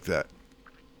anything like that.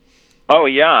 Oh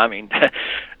yeah, I mean,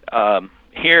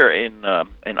 here in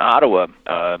Ottawa,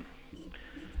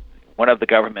 one of the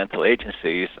governmental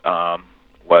agencies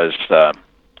was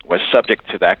subject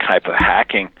to that type of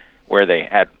hacking, where they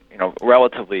had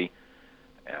relatively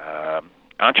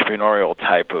entrepreneurial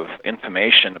type of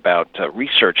information about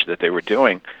research that they were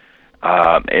doing,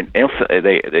 and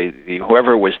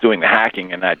whoever was doing the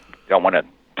hacking, and I don't want to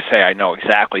say I know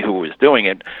exactly who was doing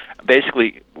it,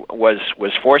 basically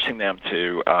was forcing them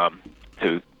to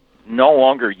no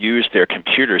longer use their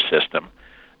computer system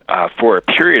for a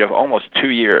period of almost 2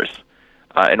 years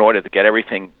in order to get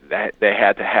everything that they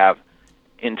had to have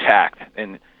intact.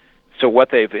 And so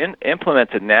what they've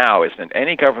implemented now is that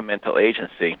any governmental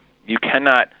agency, you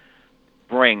cannot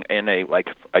bring in a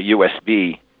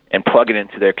USB and plug it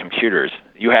into their computers.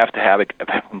 You have to have it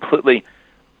completely,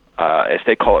 as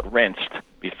they call it, rinsed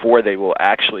before they will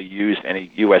actually use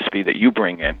any USB that you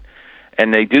bring in.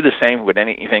 And they do the same with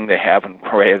anything they have in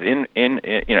way of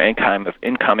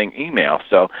incoming email.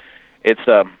 So it's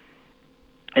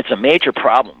a major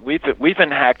problem. We've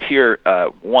been hacked here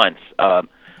once.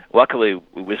 Luckily, it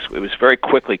was very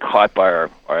quickly caught by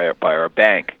our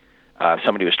bank.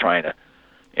 Somebody was trying to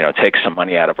take some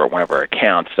money out of one of our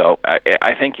accounts. So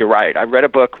I think you're right. I read a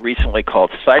book recently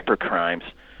called Cybercrimes,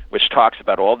 which talks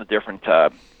about all the different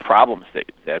problems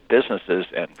that businesses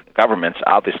and governments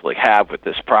obviously have with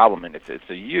this problem, and it's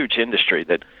a huge industry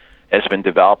that has been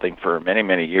developing for many,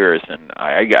 many years. And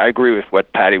I agree with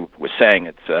what Patty was saying.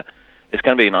 It's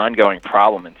going to be an ongoing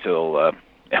problem until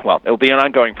it'll be an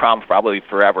ongoing problem probably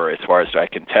forever, as far as I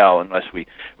can tell, unless we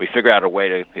figure out a way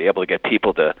to be able to get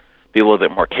people to be a little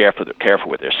bit more careful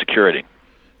with their security.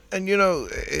 And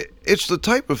it's the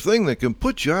type of thing that can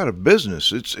put you out of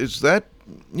business. It's that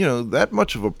that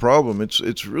much of a problem.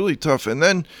 It's really tough. And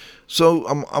then, so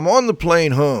I'm on the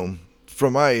plane home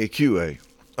from IAQA.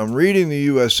 I'm reading the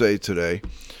USA Today,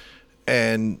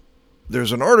 and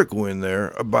there's an article in there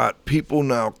about people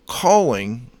now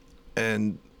calling,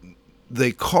 and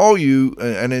they call you.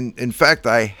 And in fact,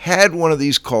 I had one of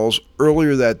these calls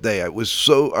earlier that day. It was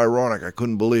so ironic, I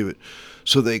couldn't believe it.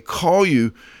 So they call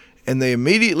you, and they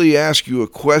immediately ask you a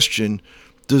question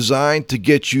designed to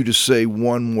get you to say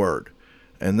one word.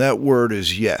 And that word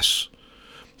is yes.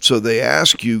 So they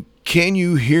ask you, can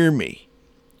you hear me?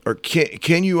 Or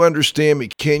can you understand me?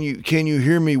 Can you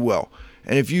hear me well?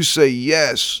 And if you say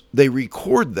yes, they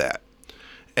record that.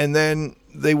 And then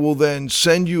they will then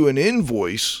send you an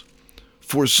invoice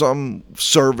for some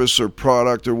service or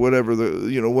product or whatever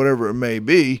whatever it may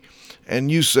be. And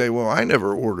you say, well, I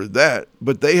never ordered that.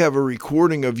 But they have a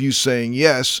recording of you saying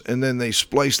yes, and then they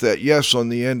splice that yes on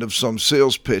the end of some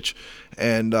sales pitch.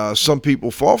 And some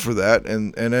people fall for that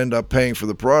and end up paying for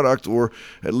the product, or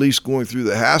at least going through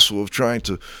the hassle of trying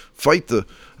to fight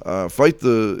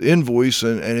the invoice.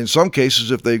 And in some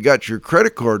cases, if they've got your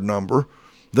credit card number,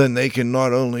 then they can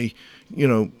not only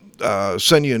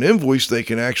send you an invoice, they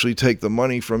can actually take the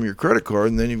money from your credit card,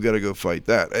 and then you've got to go fight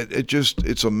that.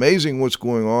 It's amazing what's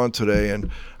going on today,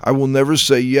 and I will never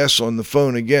say yes on the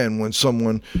phone again when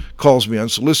someone calls me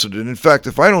unsolicited. In fact,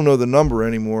 if I don't know the number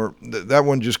anymore, that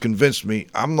one just convinced me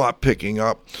I'm not picking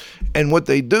up. And what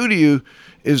they do to you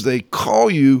is they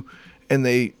call you, and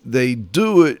they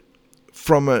do it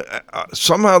from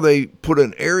somehow they put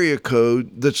an area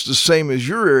code that's the same as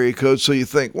your area code, so you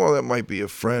think, well, that might be a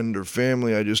friend or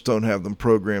family. I just don't have them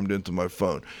programmed into my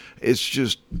phone. It's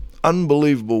just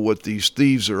unbelievable what these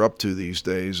thieves are up to these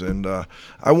days, and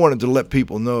I wanted to let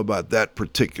people know about that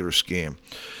particular scam.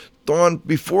 Dawn,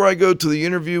 before I go to the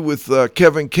interview with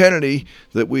Kevin Kennedy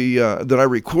that I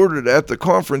recorded at the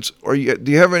conference, do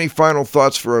you have any final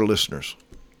thoughts for our listeners?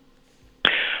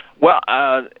 Well,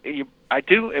 I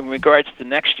do in regards to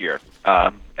next year,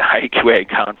 IAQA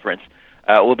conference.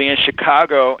 We'll be in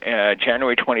Chicago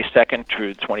January 22nd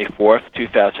through 24th,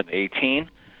 2018.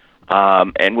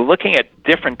 And we're looking at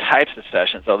different types of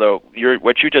sessions, although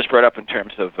what you just brought up in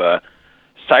terms of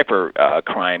cyber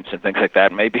crimes and things like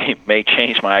that may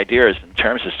change my ideas in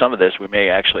terms of some of this. We may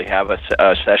actually have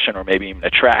a session or maybe even a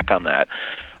track on that.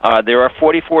 There are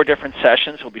 44 different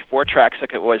sessions. There will be 4 tracks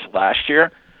like it was last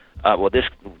year.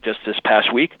 This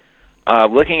past week.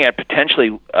 Looking at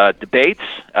potentially debates.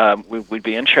 We'd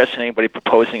be interested in anybody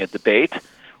proposing a debate.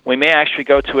 We may actually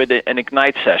go to an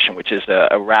Ignite session, which is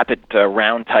a rapid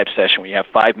round type session where you have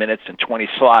 5 minutes and 20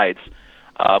 slides.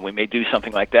 We may do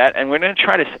something like that, and we're going to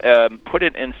try to put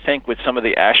it in sync with some of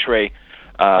the ASHRAE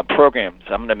programs.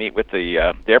 I'm going to meet with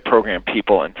their program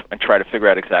people and try to figure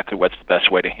out exactly what's the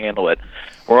best way to handle it.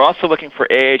 We're also looking for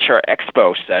AHR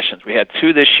Expo sessions. We had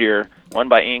 2 this year, one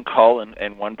by Ian Cull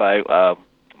and one by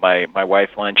my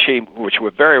wife, Len Chi, which were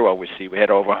very well received. We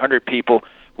had over 100 people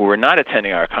who were not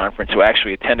attending our conference who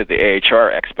actually attended the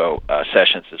AHR Expo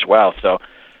sessions as well. So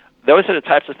those are the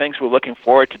types of things we're looking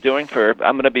forward to doing.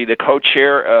 I'm going to be the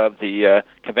co-chair of the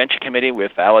convention committee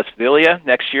with Alice Villia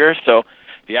next year. So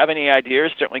if you have any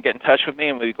ideas, certainly get in touch with me,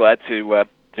 and we'll be glad to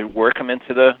work them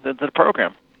into the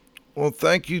program. Well,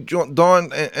 thank you,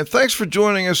 Don, and thanks for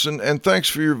joining us, and thanks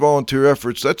for your volunteer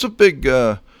efforts. That's a big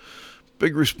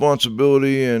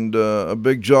responsibility and a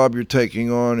big job you're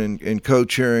taking on in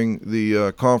co-chairing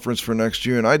the conference for next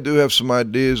year. And I do have some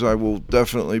ideas. I will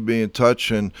definitely be in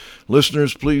touch. And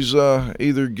listeners, please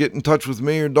either get in touch with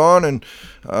me or Don and,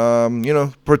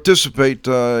 participate.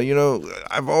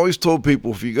 I've always told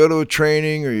people, if you go to a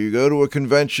training or you go to a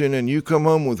convention and you come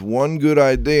home with one good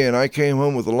idea, and I came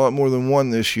home with a lot more than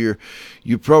one this year,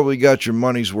 you probably got your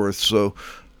money's worth. So,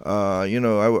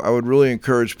 I would really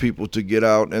encourage people to get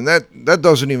out, and that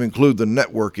doesn't even include the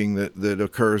networking that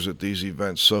occurs at these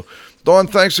events. So, Don,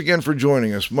 thanks again for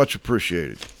joining us. Much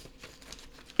appreciated.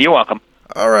 You're welcome.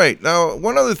 All right. Now,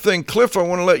 one other thing, Cliff, I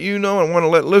want to let you know, I want to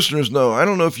let listeners know. I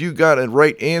don't know if you got a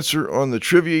right answer on the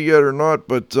trivia yet or not,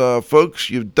 but folks,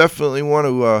 you definitely want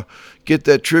to get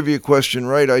that trivia question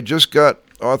right. I just got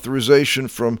authorization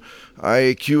from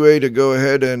IAQA to go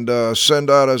ahead and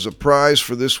send out as a prize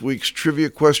for this week's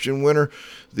trivia question winner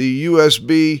the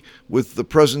USB with the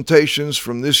presentations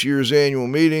from this year's annual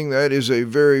meeting. That is a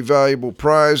very valuable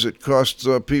prize. It costs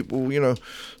people,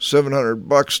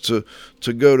 $700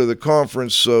 to go to the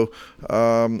conference. So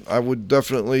I would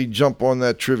definitely jump on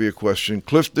that trivia question.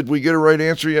 Cliff, did we get a right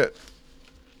answer yet?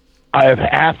 I have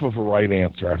half of a right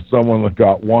answer. I have someone that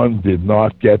got one, did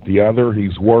not get the other.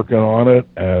 He's working on it,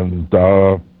 and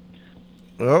well,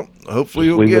 hopefully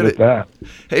you'll get it. That.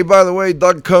 Hey, by the way,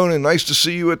 Doug Conan, nice to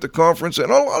see you at the conference.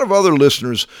 And a lot of other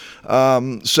listeners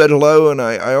said hello, and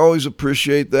I always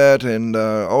appreciate that, and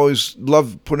always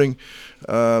love putting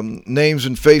names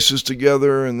and faces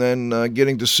together, and then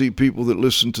getting to see people that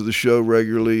listen to the show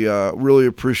regularly. Really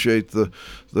appreciate the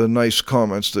nice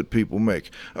comments that people make.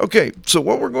 Okay, so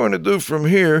what we're going to do from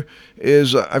here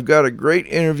is I've got a great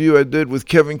interview I did with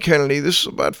Kevin Kennedy. This is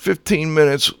about 15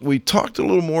 minutes. We talked a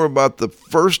little more about the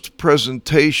first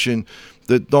presentation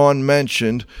that Don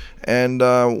mentioned, and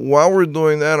while we're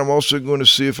doing that, I'm also going to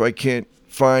see if I can't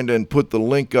find and put the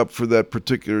link up for that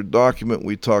particular document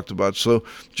we talked about. So,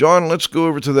 John, let's go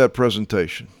over to that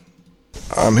presentation.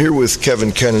 I'm here with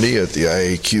Kevin Kennedy at the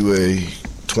IAQA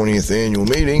 20th annual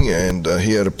meeting, and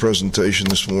he had a presentation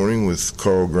this morning with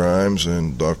Carl Grimes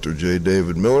and Dr. J.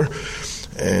 David Miller,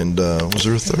 and was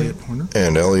there a third? Elliot Horner.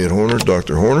 And Elliot Horner,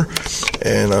 Dr. Horner.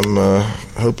 And I'm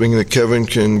hoping that Kevin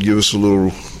can give us a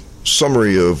little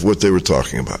summary of what they were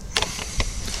talking about.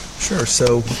 Sure.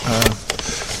 So,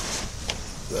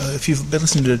 if you've been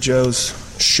listening to Joe's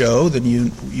show, then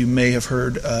you may have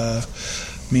heard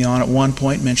me on at one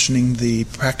point mentioning the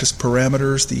practice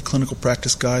parameters, the clinical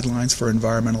practice guidelines for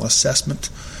environmental assessment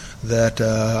that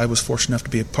I was fortunate enough to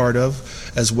be a part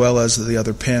of, as well as the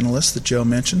other panelists that Joe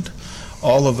mentioned.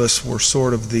 All of us were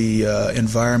sort of the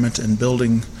environment and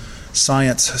building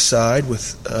science side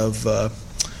of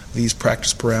these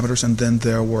practice parameters, and then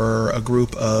there were a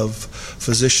group of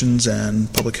physicians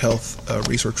and public health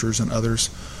researchers and others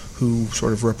who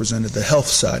sort of represented the health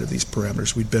side of these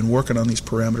parameters. We'd been working on these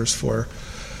parameters for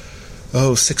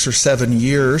 6 or 7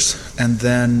 years, and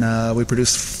then we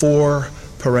produced 4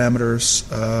 parameters.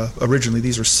 Originally,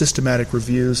 these are systematic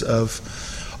reviews of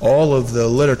all of the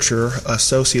literature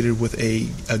associated with a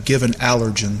given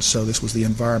allergen. So this was the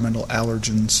environmental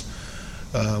allergens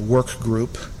work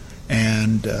group.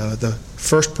 And the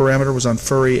first parameter was on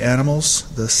furry animals,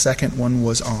 the second one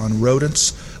was on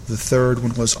rodents, the third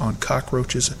one was on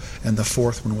cockroaches, and the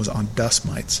fourth one was on dust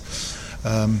mites.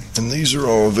 And these are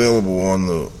all available on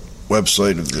the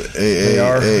website of the They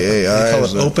AAAI? call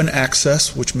it open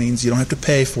access, which means you don't have to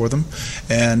pay for them.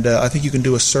 And I think you can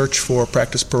do a search for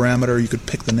practice parameter. You could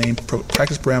pick the name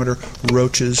practice parameter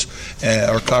roaches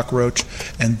or cockroach,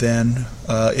 and then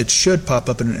it should pop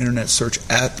up in an internet search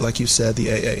at, like you said, the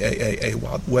AAAA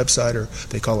website, or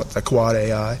they call it the Quad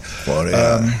AI. Quad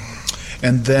AI.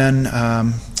 And then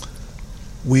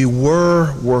we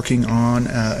were working on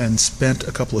and spent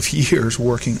a couple of years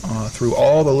working through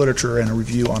all the literature and a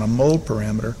review on a mold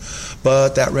parameter,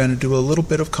 but that ran into a little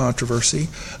bit of controversy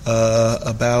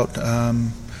about,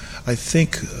 I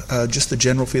think, just the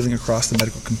general feeling across the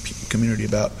medical community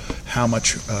about how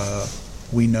much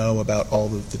we know about all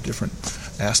of the different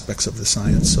aspects of the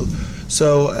science.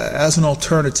 So as an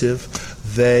alternative,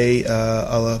 they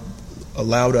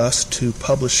allowed us to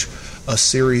publish a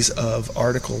series of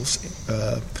articles,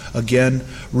 again,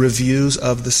 reviews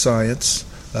of the science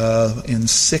in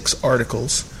 6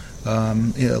 articles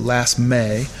last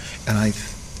May, and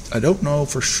I don't know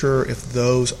for sure if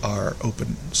those are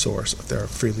open source, if they're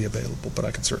freely available, but I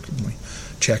can certainly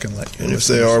check and let you know. And if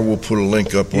they are, we'll put a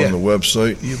link up on the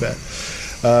website. You bet.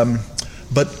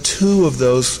 But 2 of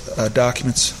those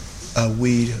documents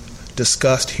we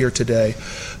discussed here today.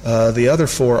 The other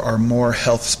 4 are more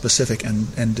health specific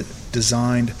and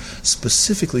designed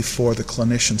specifically for the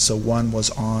clinician. So one was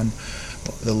on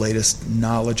the latest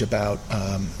knowledge about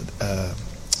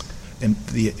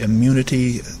the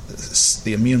immunity,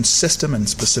 the immune system, and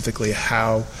specifically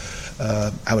how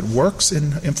it works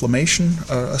in inflammation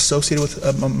associated with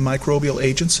microbial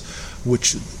agents,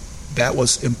 which that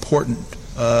was important.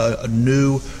 A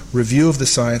new review of the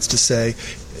science to say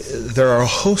there are a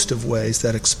host of ways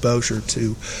that exposure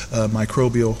to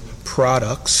microbial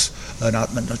products, not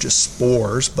just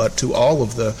spores, but to all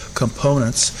of the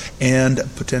components and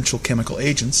potential chemical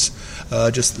agents,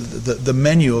 just the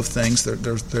menu of things. There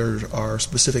are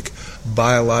specific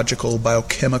biological,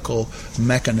 biochemical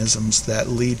mechanisms that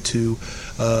lead to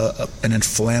an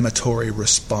inflammatory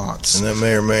response. And that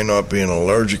may or may not be an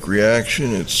allergic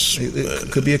reaction.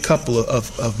 It could be a couple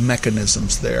of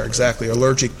mechanisms there, exactly.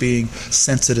 Allergic being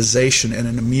sensitization and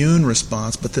an immune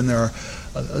response, but then there are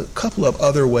a couple of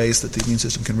other ways that the immune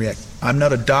system can react. I'm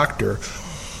not a doctor,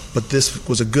 but this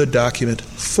was a good document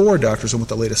for doctors on what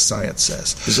the latest science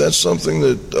says. Is that something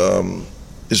that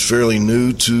is fairly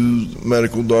new to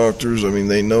medical doctors? I mean,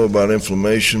 they know about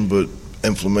inflammation, but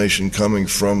inflammation coming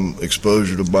from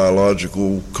exposure to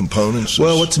biological components?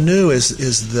 Well, what's new is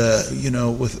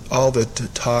with all the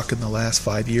talk in the last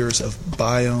 5 years of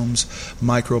biomes,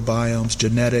 microbiomes,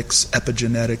 genetics,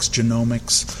 epigenetics,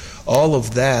 genomics, all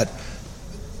of that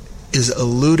is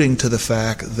alluding to the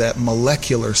fact that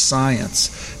molecular science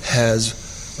has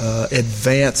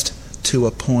advanced to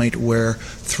a point where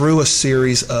through a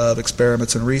series of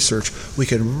experiments and research we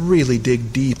can really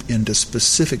dig deep into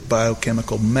specific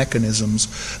biochemical mechanisms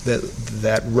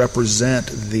that represent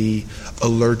the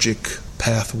allergic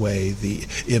pathway, the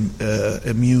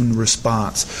immune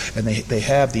response, and they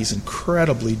have these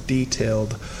incredibly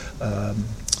detailed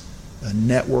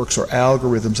networks or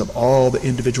algorithms of all the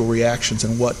individual reactions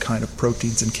and what kind of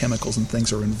proteins and chemicals and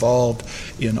things are involved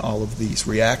in all of these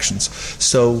reactions.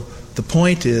 So the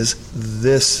point is,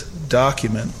 this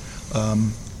document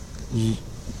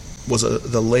was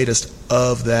the latest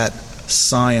of that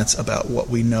science about what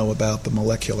we know about the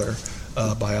molecular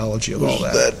biology of all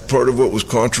that. Was that part of what was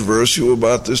controversial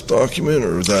about this document,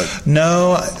 or is that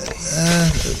no?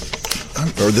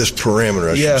 Or this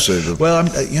parameter, I should say. Well,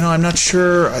 I'm not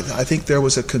sure. I think there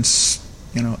was a concern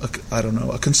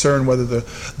whether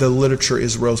the literature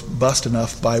is robust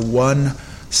enough by one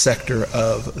sector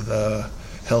of the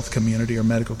health community or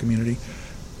medical community,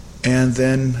 and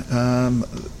then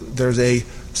there's a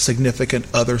significant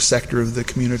other sector of the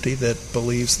community that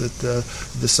believes that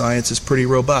the science is pretty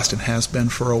robust and has been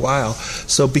for a while.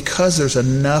 So because there's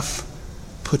enough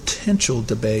potential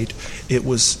debate, it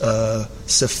was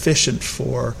sufficient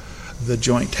for the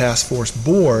Joint Task Force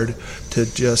Board to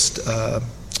just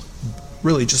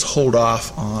really just hold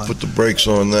off on put the brakes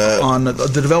on that, on the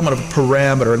development of a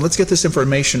parameter. And let's get this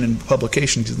information in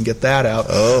publications and get that out.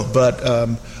 But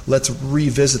let's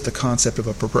revisit the concept of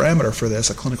a parameter for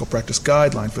this, a clinical practice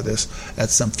guideline for this, at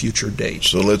some future date.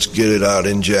 So let's get it out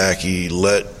in Jackie,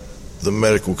 let the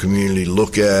medical community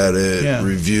look at it,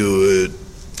 review it,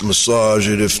 massage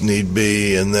it if need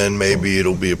be, and then maybe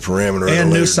it'll be a parameter. And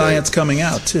new science coming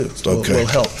out too will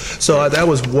help. So that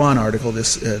was one article.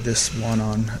 This one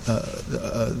on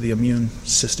the immune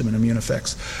system and immune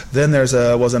effects. Then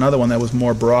was another one that was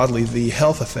more broadly the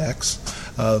health effects.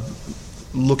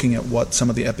 looking at what some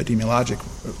of the epidemiologic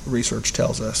research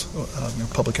tells us,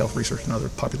 public health research and other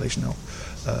population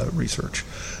health research.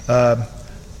 And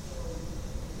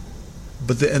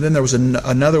then there was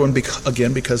another one,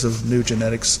 again, because of new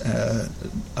genetics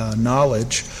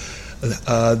knowledge,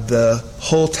 the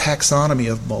whole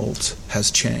taxonomy of molds has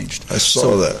changed. I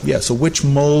saw that. Yeah, so which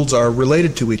molds are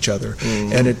related to each other.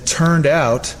 Mm-hmm. And it turned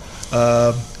out,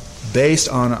 based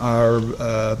on our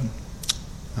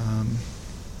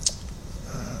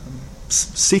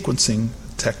sequencing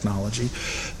technology,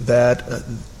 that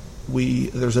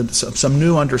there's some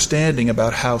new understanding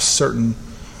about how certain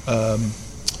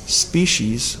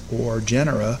species or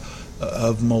genera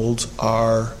of molds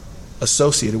are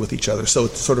associated with each other. So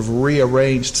it sort of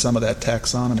rearranged some of that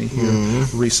taxonomy here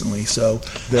recently. So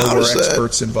there were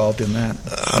experts involved in that.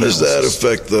 How does that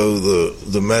affect, though,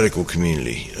 the medical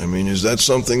community? I mean, is that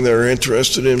something they're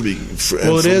interested in?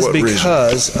 Well, it is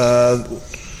because,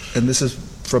 and this is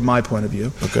from my point of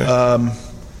view, okay.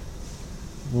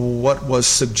 What was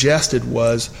suggested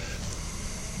was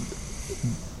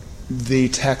the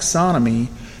taxonomy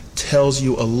tells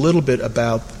you a little bit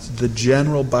about the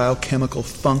general biochemical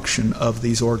function of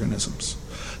these organisms,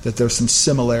 that there's some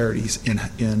similarities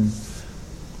in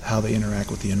how they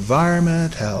interact with the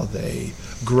environment, how they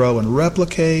grow and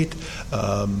replicate,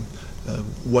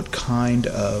 what kind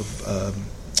of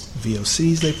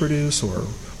VOCs they produce, or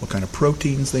what kind of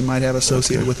proteins they might have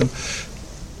associated with them,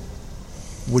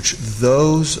 which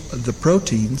the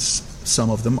proteins, some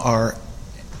of them are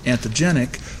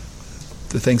antigenic,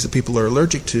 the things that people are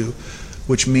allergic to,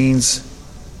 which means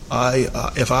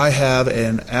if I have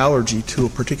an allergy to a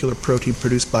particular protein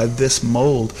produced by this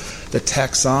mold, the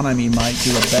taxonomy might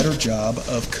do a better job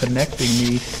of connecting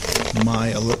me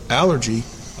my allergy.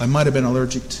 I might have been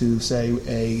allergic to, say,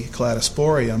 a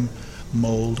Cladosporium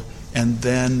mold, and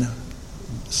then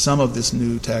some of this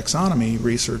new taxonomy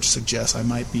research suggests I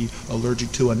might be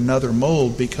allergic to another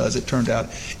mold because it turned out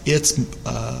it's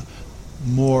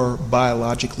more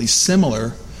biologically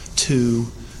similar to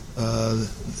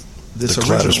this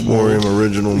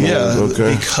original mold. Yeah,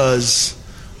 okay. Because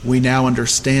we now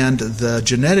understand the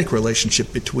genetic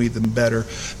relationship between them better,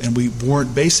 and we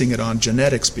weren't basing it on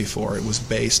genetics before. It was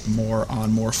based more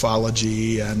on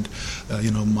morphology and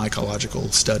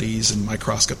mycological studies and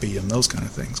microscopy and those kind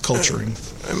of things, culturing.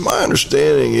 And my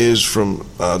understanding is from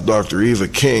Dr. Eva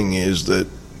King is that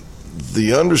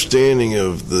the understanding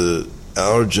of the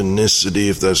allergenicity,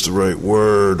 if that's the right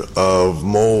word, of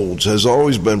molds has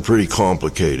always been pretty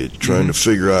complicated, trying to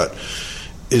figure out,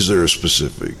 is there a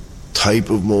specific type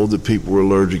of mold that people are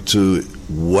allergic to?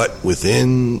 What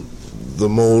within the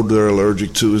mold they're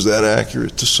allergic to? Is that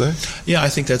accurate to say? Yeah, I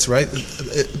think that's right.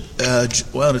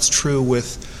 Well, it's true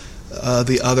with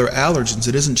the other allergens.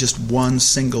 It isn't just one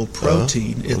single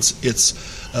protein. It's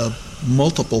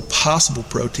multiple possible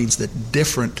proteins that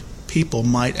different people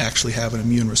might actually have an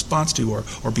immune response to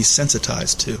or be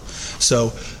sensitized to.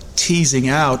 So teasing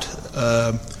out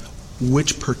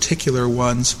which particular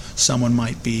ones someone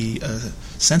might be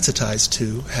sensitized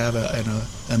to, have an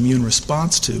immune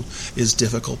response to, is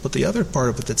difficult. But the other part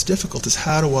of it that's difficult is,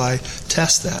 how do I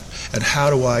test that? And how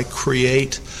do I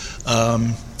create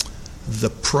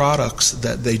the products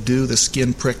that they do the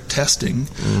skin prick testing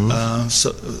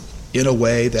so in a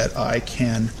way that I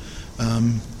can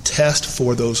test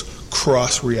for those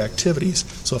cross reactivities.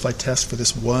 So if I test for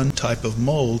this one type of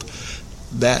mold,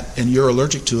 and you're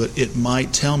allergic to it, it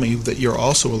might tell me that you're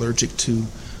also allergic to,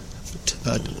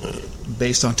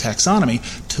 based on taxonomy,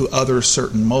 to other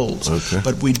certain molds. Okay.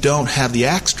 But we don't have the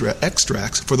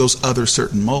extracts for those other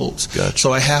certain molds. Gotcha.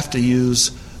 So I have to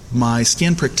use my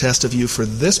skin prick test of you for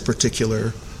this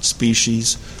particular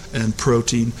species and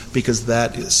protein, because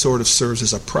that sort of serves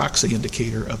as a proxy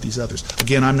indicator of these others.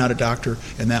 Again, I'm not a doctor,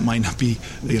 and that might not be,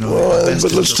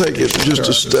 but let's take it just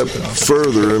a step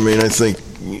further. I mean, I think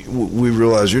we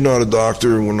realize you're not a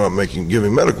doctor, and we're not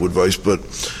giving medical advice, but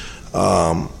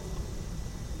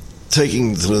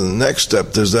taking to the next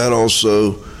step, does that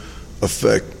also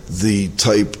affect the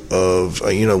type of,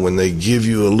 when they give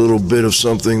you a little bit of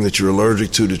something that you're allergic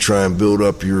to try and build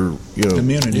up your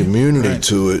immunity right.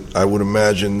 to it? I would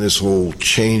imagine this whole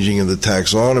changing of the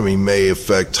taxonomy may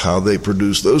affect how they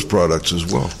produce those products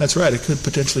as well. That's right. It could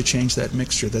potentially change that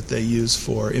mixture that they use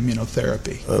for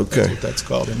immunotherapy. Okay. That's what that's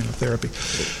called, immunotherapy.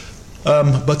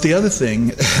 But the other thing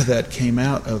that came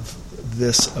out of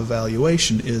this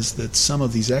evaluation is that some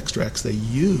of these extracts they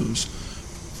use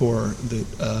for the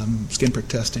skin prick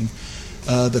testing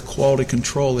the quality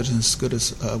control isn't as good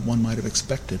as one might have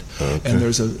expected. Okay. And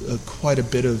there's quite a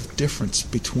bit of difference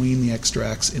between the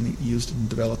extracts used and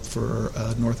developed for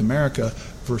North America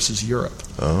versus Europe.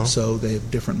 Uh-huh. So they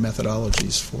have different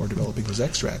methodologies for developing those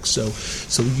extracts. So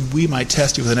we might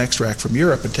test you with an extract from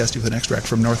Europe and test you with an extract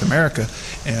from North America,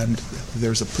 and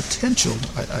there's a potential,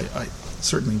 I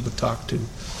certainly would talk to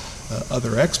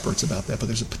other experts about that, but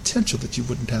there's a potential that you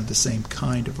wouldn't have the same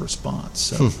kind of response.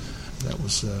 So that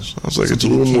was sounds like it's a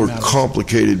little more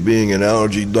complicated being an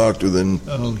allergy doctor than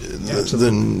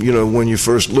when you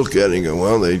first look at it and go,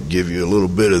 well, they give you a little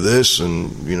bit of this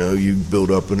and you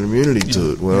build up an immunity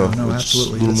to it. Well, it's a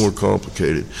little more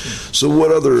complicated. So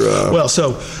what other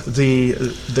so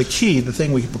the key, the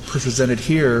thing we presented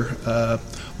here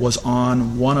was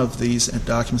on one of these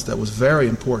documents that was very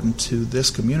important to this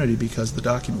community, because the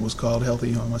document was called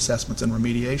Healthy Home Assessments and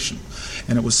Remediation,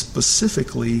 and it was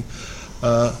specifically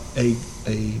a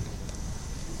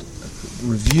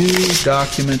review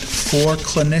document for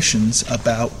clinicians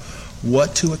about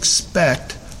what to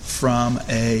expect from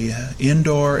a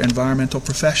indoor environmental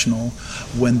professional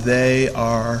when they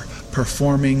are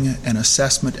performing an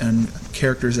assessment and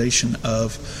characterization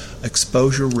of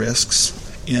exposure risks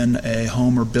in a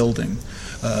home or building.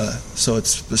 So it's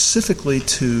specifically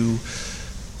to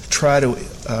try to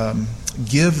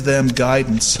give them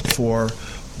guidance for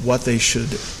what they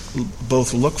should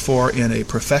both look for in a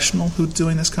professional who's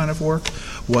doing this kind of work,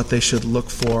 what they should look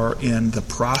for in the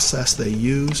process they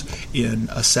use in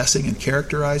assessing and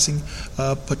characterizing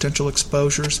potential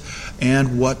exposures,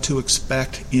 and what to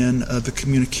expect in the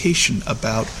communication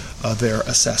about their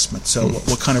assessment. So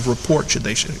what kind of report should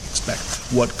expect?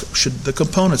 What should the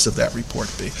components of that report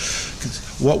be? 'Cause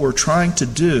what we're trying to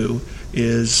do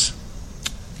is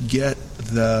get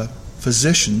the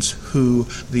physicians who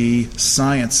the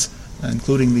science,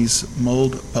 including these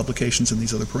mold publications and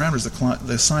these other parameters,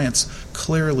 the science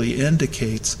clearly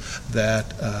indicates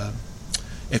that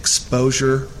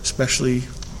exposure, especially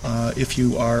if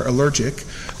you are allergic,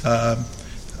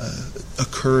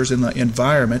 occurs in the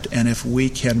environment, and if we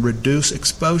can reduce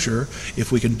exposure,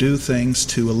 if we can do things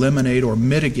to eliminate or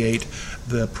mitigate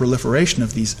the proliferation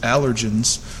of these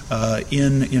allergens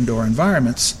in indoor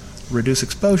environments, reduce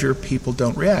exposure, people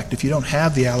don't react. If you don't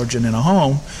have the allergen in a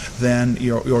home, then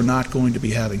you're not going to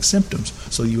be having symptoms.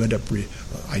 So you end up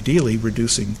ideally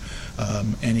reducing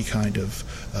any kind of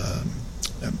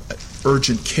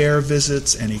urgent care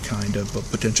visits, any kind of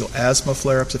potential asthma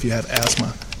flare-ups if you have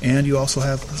asthma and you also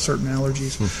have certain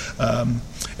allergies.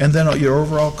 And then your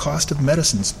overall cost of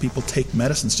medicines. People take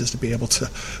medicines just to be able to,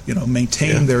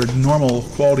 maintain their normal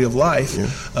quality of life,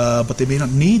 but they may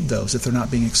not need those if they're not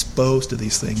being exposed to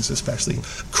these things, especially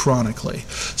chronically.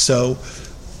 So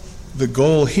the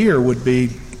goal here would be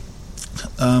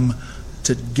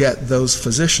to get those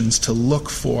physicians to look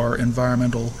for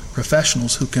environmental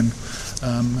professionals who can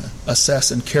assess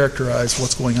and characterize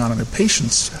what's going on in their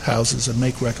patients' houses and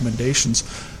make recommendations.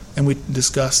 And we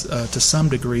discussed to some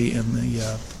degree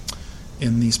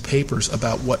in these papers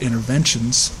about what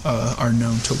interventions are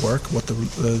known to work, what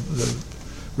the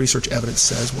research evidence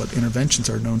says, what interventions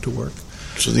are known to work.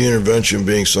 So the intervention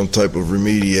being some type of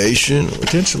remediation?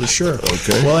 Potentially, sure.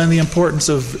 Okay. Well, and the importance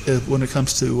of, when it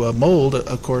comes to mold,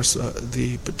 of course,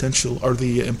 the potential or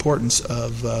the importance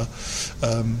of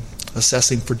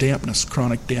assessing for dampness,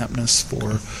 chronic dampness,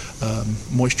 for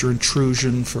moisture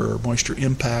intrusion, for moisture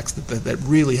impacts, that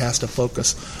really has to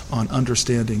focus on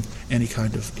understanding any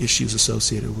kind of issues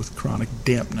associated with chronic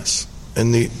dampness.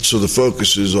 And so the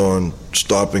focus is on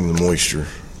stopping the moisture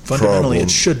Fundamentally, problem.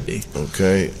 It should be.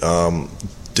 Okay.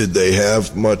 Did they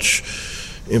have much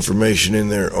information in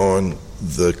there on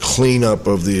the cleanup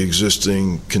of the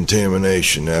existing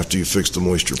contamination after you fix the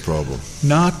moisture problem?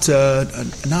 Not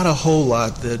a whole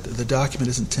lot. The document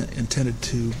isn't intended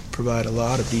to provide a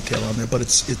lot of detail on there, but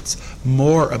it's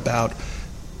more about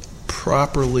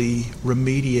properly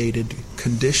remediated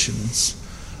conditions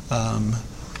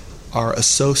are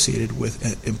associated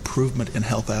with improvement in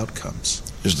health outcomes.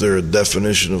 Is there a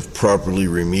definition of properly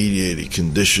remediated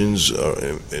conditions?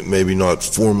 Maybe not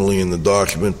formally in the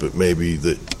document, but maybe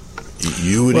that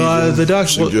you would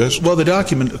suggest? Well, the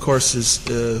document, of course, is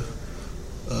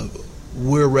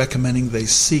we're recommending they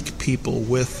seek people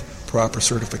with proper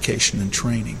certification and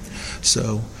training.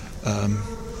 So,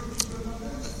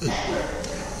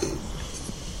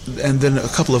 and then a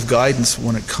couple of guidance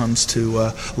when it comes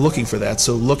to looking for that.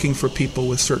 So looking for people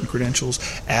with certain credentials,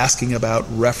 asking about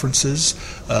references,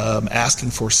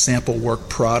 asking for sample work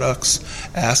products,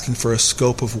 asking for a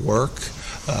scope of work,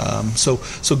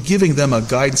 So giving them a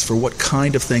guidance for what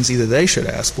kind of things either they should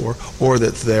ask for or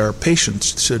that their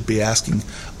patients should be asking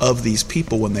of these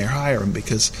people when they hire them,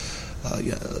 because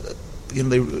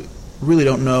they really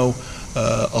don't know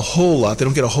a whole lot. They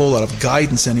don't get a whole lot of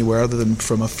guidance anywhere other than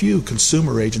from a few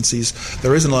consumer agencies.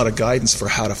 There isn't a lot of guidance for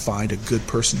how to find a good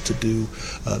person to do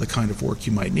the kind of work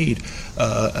you might need.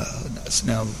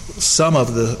 Now, some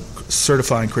of the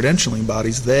certifying credentialing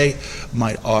bodies, they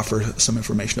might offer some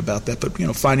information about that, but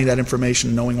finding that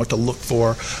information, knowing what to look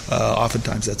for,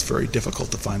 oftentimes that's very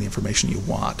difficult to find the information you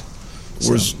want.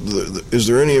 So, is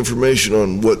there any information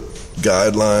on what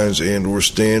guidelines and or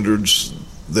standards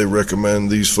they recommend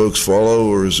these folks follow,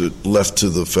 or is it left to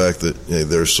the fact that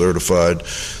they're certified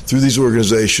through these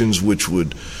organizations, which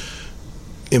would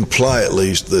imply at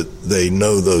least that they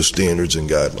know those standards and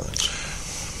guidelines?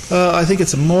 I think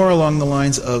it's more along the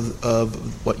lines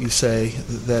of what you say,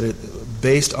 that it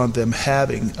based on them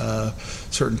having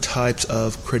certain types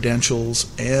of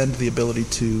credentials and the ability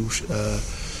to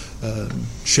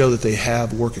show that they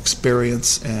have work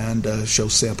experience and show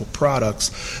sample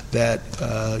products, that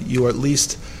you at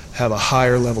least have a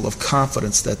higher level of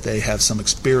confidence that they have some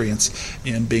experience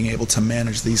in being able to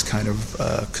manage these kind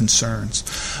of concerns.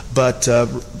 But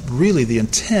really the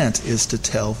intent is to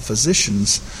tell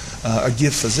physicians, or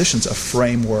give physicians a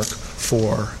framework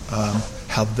for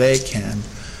how they can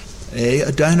A,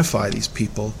 identify these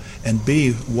people, and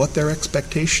B, what their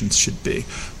expectations should be.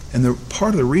 And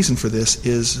part of the reason for this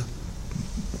is,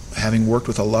 having worked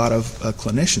with a lot of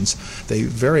clinicians, they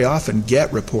very often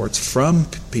get reports from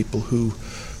people who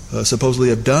supposedly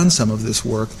have done some of this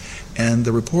work, and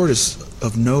the report is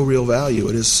of no real value.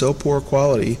 It is so poor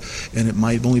quality, and it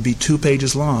might only be 2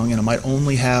 pages long, and it might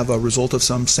only have a result of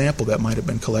some sample that might have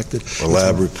been collected. A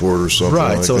lab report or something like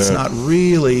that. Right, so it's not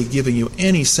really giving you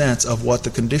any sense of what the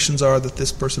conditions are that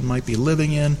this person might be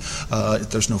living in.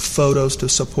 There's no photos to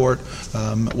support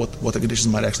what the conditions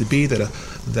might actually be,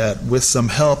 that with some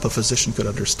help a physician could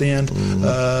understand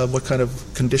what kind of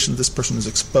condition this person is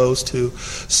exposed to.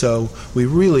 So we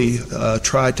really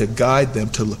try to guide them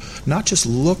to not just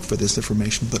look for this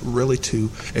information, but really to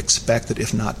expect it,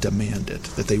 if not demand it,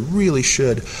 that they really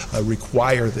should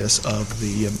require this of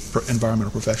the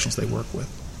environmental professionals they work with.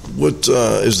 What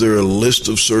is there a list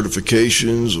of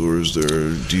certifications, or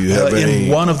do you have any?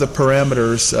 In one of the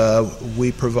parameters,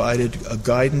 we provided a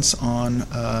guidance on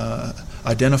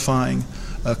identifying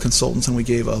consultants, and we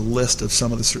gave a list of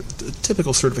some of the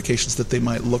typical certifications that they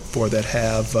might look for that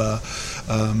have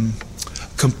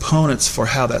components for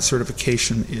how that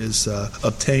certification is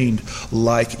obtained,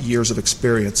 like years of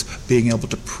experience, being able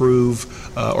to prove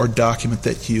or document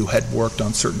that you had worked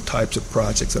on certain types of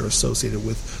projects that are associated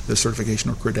with the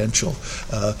certification or credential,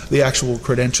 the actual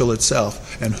credential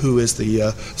itself, and who is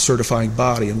the certifying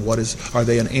body, and are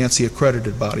they an ANSI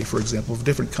accredited body, for example, of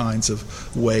different kinds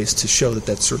of ways to show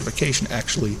that certification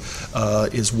actually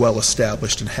is well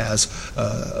established and has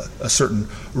a certain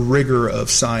rigor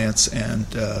of science and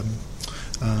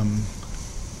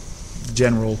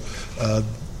general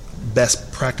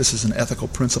best practices and ethical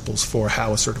principles for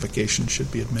how a certification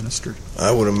should be administered.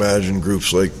 I would imagine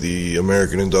groups like the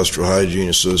American Industrial Hygiene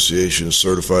Association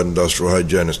Certified Industrial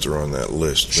Hygienists are on that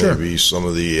list. Sure. Maybe some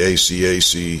of the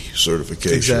ACAC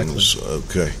certifications.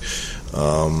 Exactly. Okay.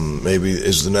 Maybe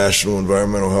is the National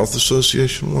Environmental Health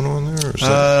Association one on there? Or is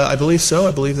that I believe so.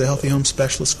 I believe the Healthy Home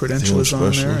Specialist credential is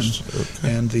on there,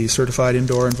 and the Certified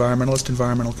Indoor Environmentalist,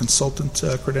 Environmental Consultant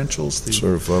credentials. The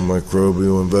Certified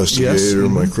Microbial Investigator, Yes,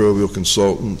 Microbial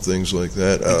Consultant, things like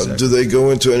that. Exactly. Do they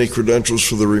go into any credentials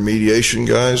for the remediation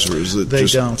guys, or is it They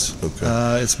just... don't.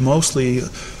 Okay. It's mostly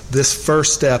this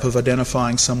first step of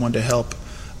identifying someone to help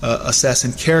assess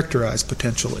and characterize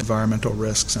potential environmental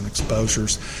risks and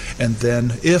exposures, and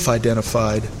then, if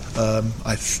identified,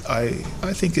 I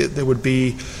think there would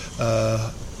be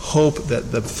hope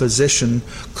that the physician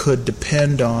could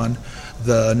depend on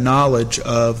the knowledge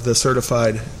of the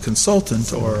certified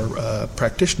consultant or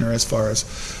practitioner as far as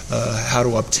how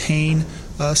to obtain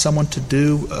someone to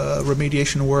do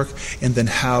remediation work, and then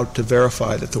how to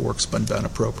verify that the work's been done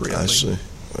appropriately. I see.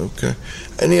 Okay.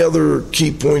 Any other key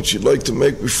points you'd like to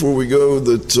make before we go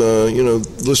that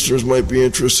listeners might be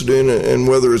interested in, and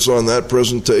whether it's on that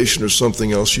presentation or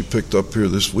something else you picked up here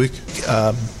this week?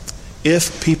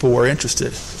 If people were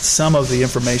interested, some of the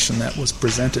information that was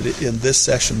presented in this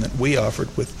session that we offered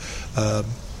with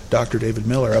Dr. David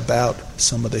Miller about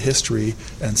some of the history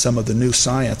and some of the new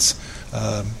science,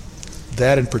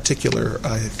 that in particular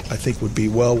I think would be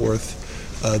well worth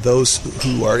those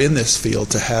who are in this field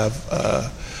to have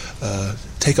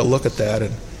take a look at that,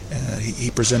 and he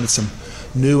presented some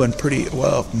new and pretty,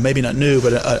 well, maybe not new,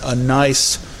 but a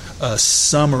nice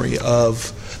summary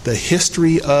of the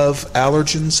history of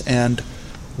allergens and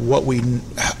what we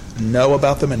know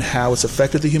about them and how it's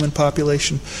affected the human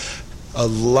population. A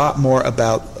lot more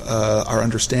about our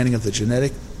understanding of the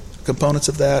genetic components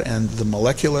of that and the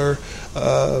molecular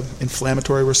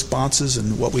inflammatory responses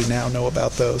and what we now know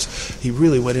about those. He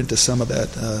really went into some of that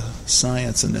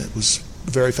science, and it was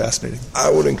very fascinating.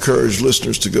 I would encourage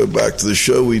listeners to go back to the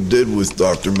show we did with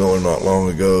Dr. Miller not long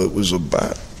ago. It was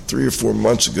about 3 or 4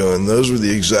 months ago, and those were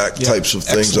the exact types of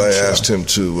things I asked him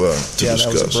to discuss.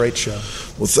 That was a great show.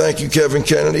 Well, thank you, Kevin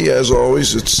Kennedy. As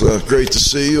always, it's great to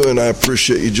see you, and I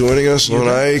appreciate you joining us on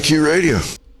IAQ Radio.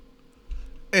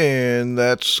 And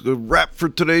that's a wrap for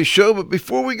today's show. But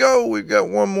before we go, we've got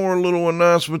one more little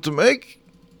announcement to make.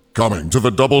 Coming to the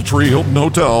DoubleTree Hilton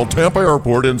Hotel, Tampa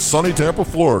Airport in sunny Tampa,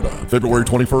 Florida, February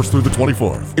 21st through the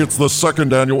 24th. It's the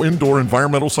second annual Indoor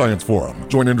Environmental Science Forum.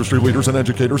 Join industry leaders and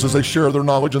educators as they share their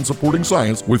knowledge in supporting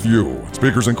science with you.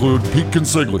 Speakers include Pete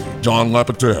Consigli, John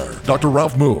Lapater, Dr.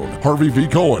 Ralph Moon, Harvey V.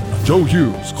 Cohen, Joe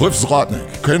Hughes, Cliff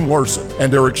Zlotnick, Ken Larson,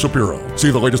 and Eric Shapiro.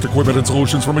 See the latest equipment and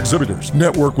solutions from exhibitors.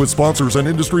 Network with sponsors and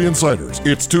industry insiders.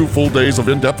 It's 2 full days of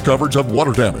in-depth coverage of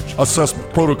water damage,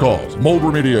 assessment, protocols, mold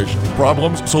remediation,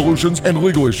 problems, solutions, and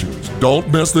legal issues.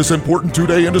 Don't miss this important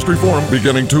 2-day industry forum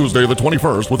beginning Tuesday the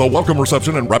 21st with a welcome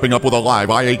reception and wrapping up with a live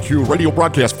IAQ radio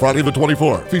broadcast Friday the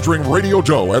 24th featuring Radio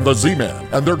Joe and the Z-Man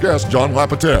and their guest John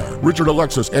Lapater, Richard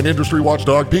Alexis, and industry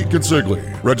watchdog Pete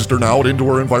Consigli. Register now at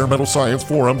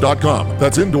IndoorEnvironmentalScienceForum.com.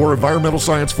 That's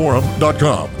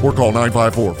IndoorEnvironmentalScienceForum.com or call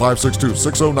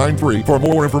 954-562-6093 for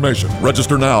more information.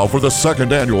 Register now for the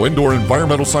second annual Indoor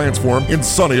Environmental Science Forum in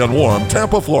sunny and warm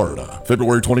Tampa, Florida,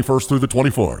 February 21st through the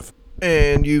 24th.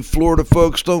 And you Florida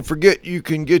folks, don't forget you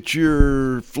can get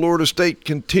your Florida State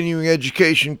continuing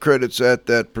education credits at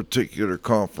that particular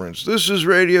conference. This is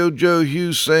Radio Joe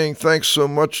Hughes saying thanks so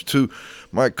much to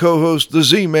my co-host, the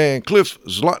Z-Man, Cliff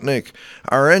Zlotnick,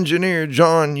 our engineer,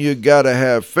 John, you gotta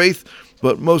have faith,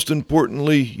 but most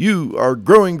importantly, you, our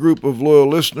growing group of loyal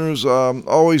listeners.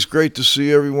 Always great to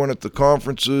see everyone at the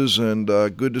conferences, and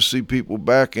good to see people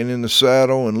back and in the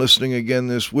saddle and listening again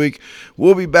this week.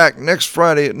 We'll be back next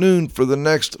Friday at noon for the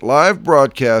next live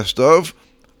broadcast of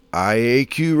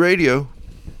IAQ Radio.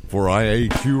 For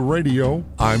IAQ Radio,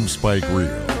 I'm Spike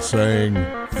Reel saying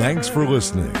thanks for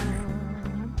listening.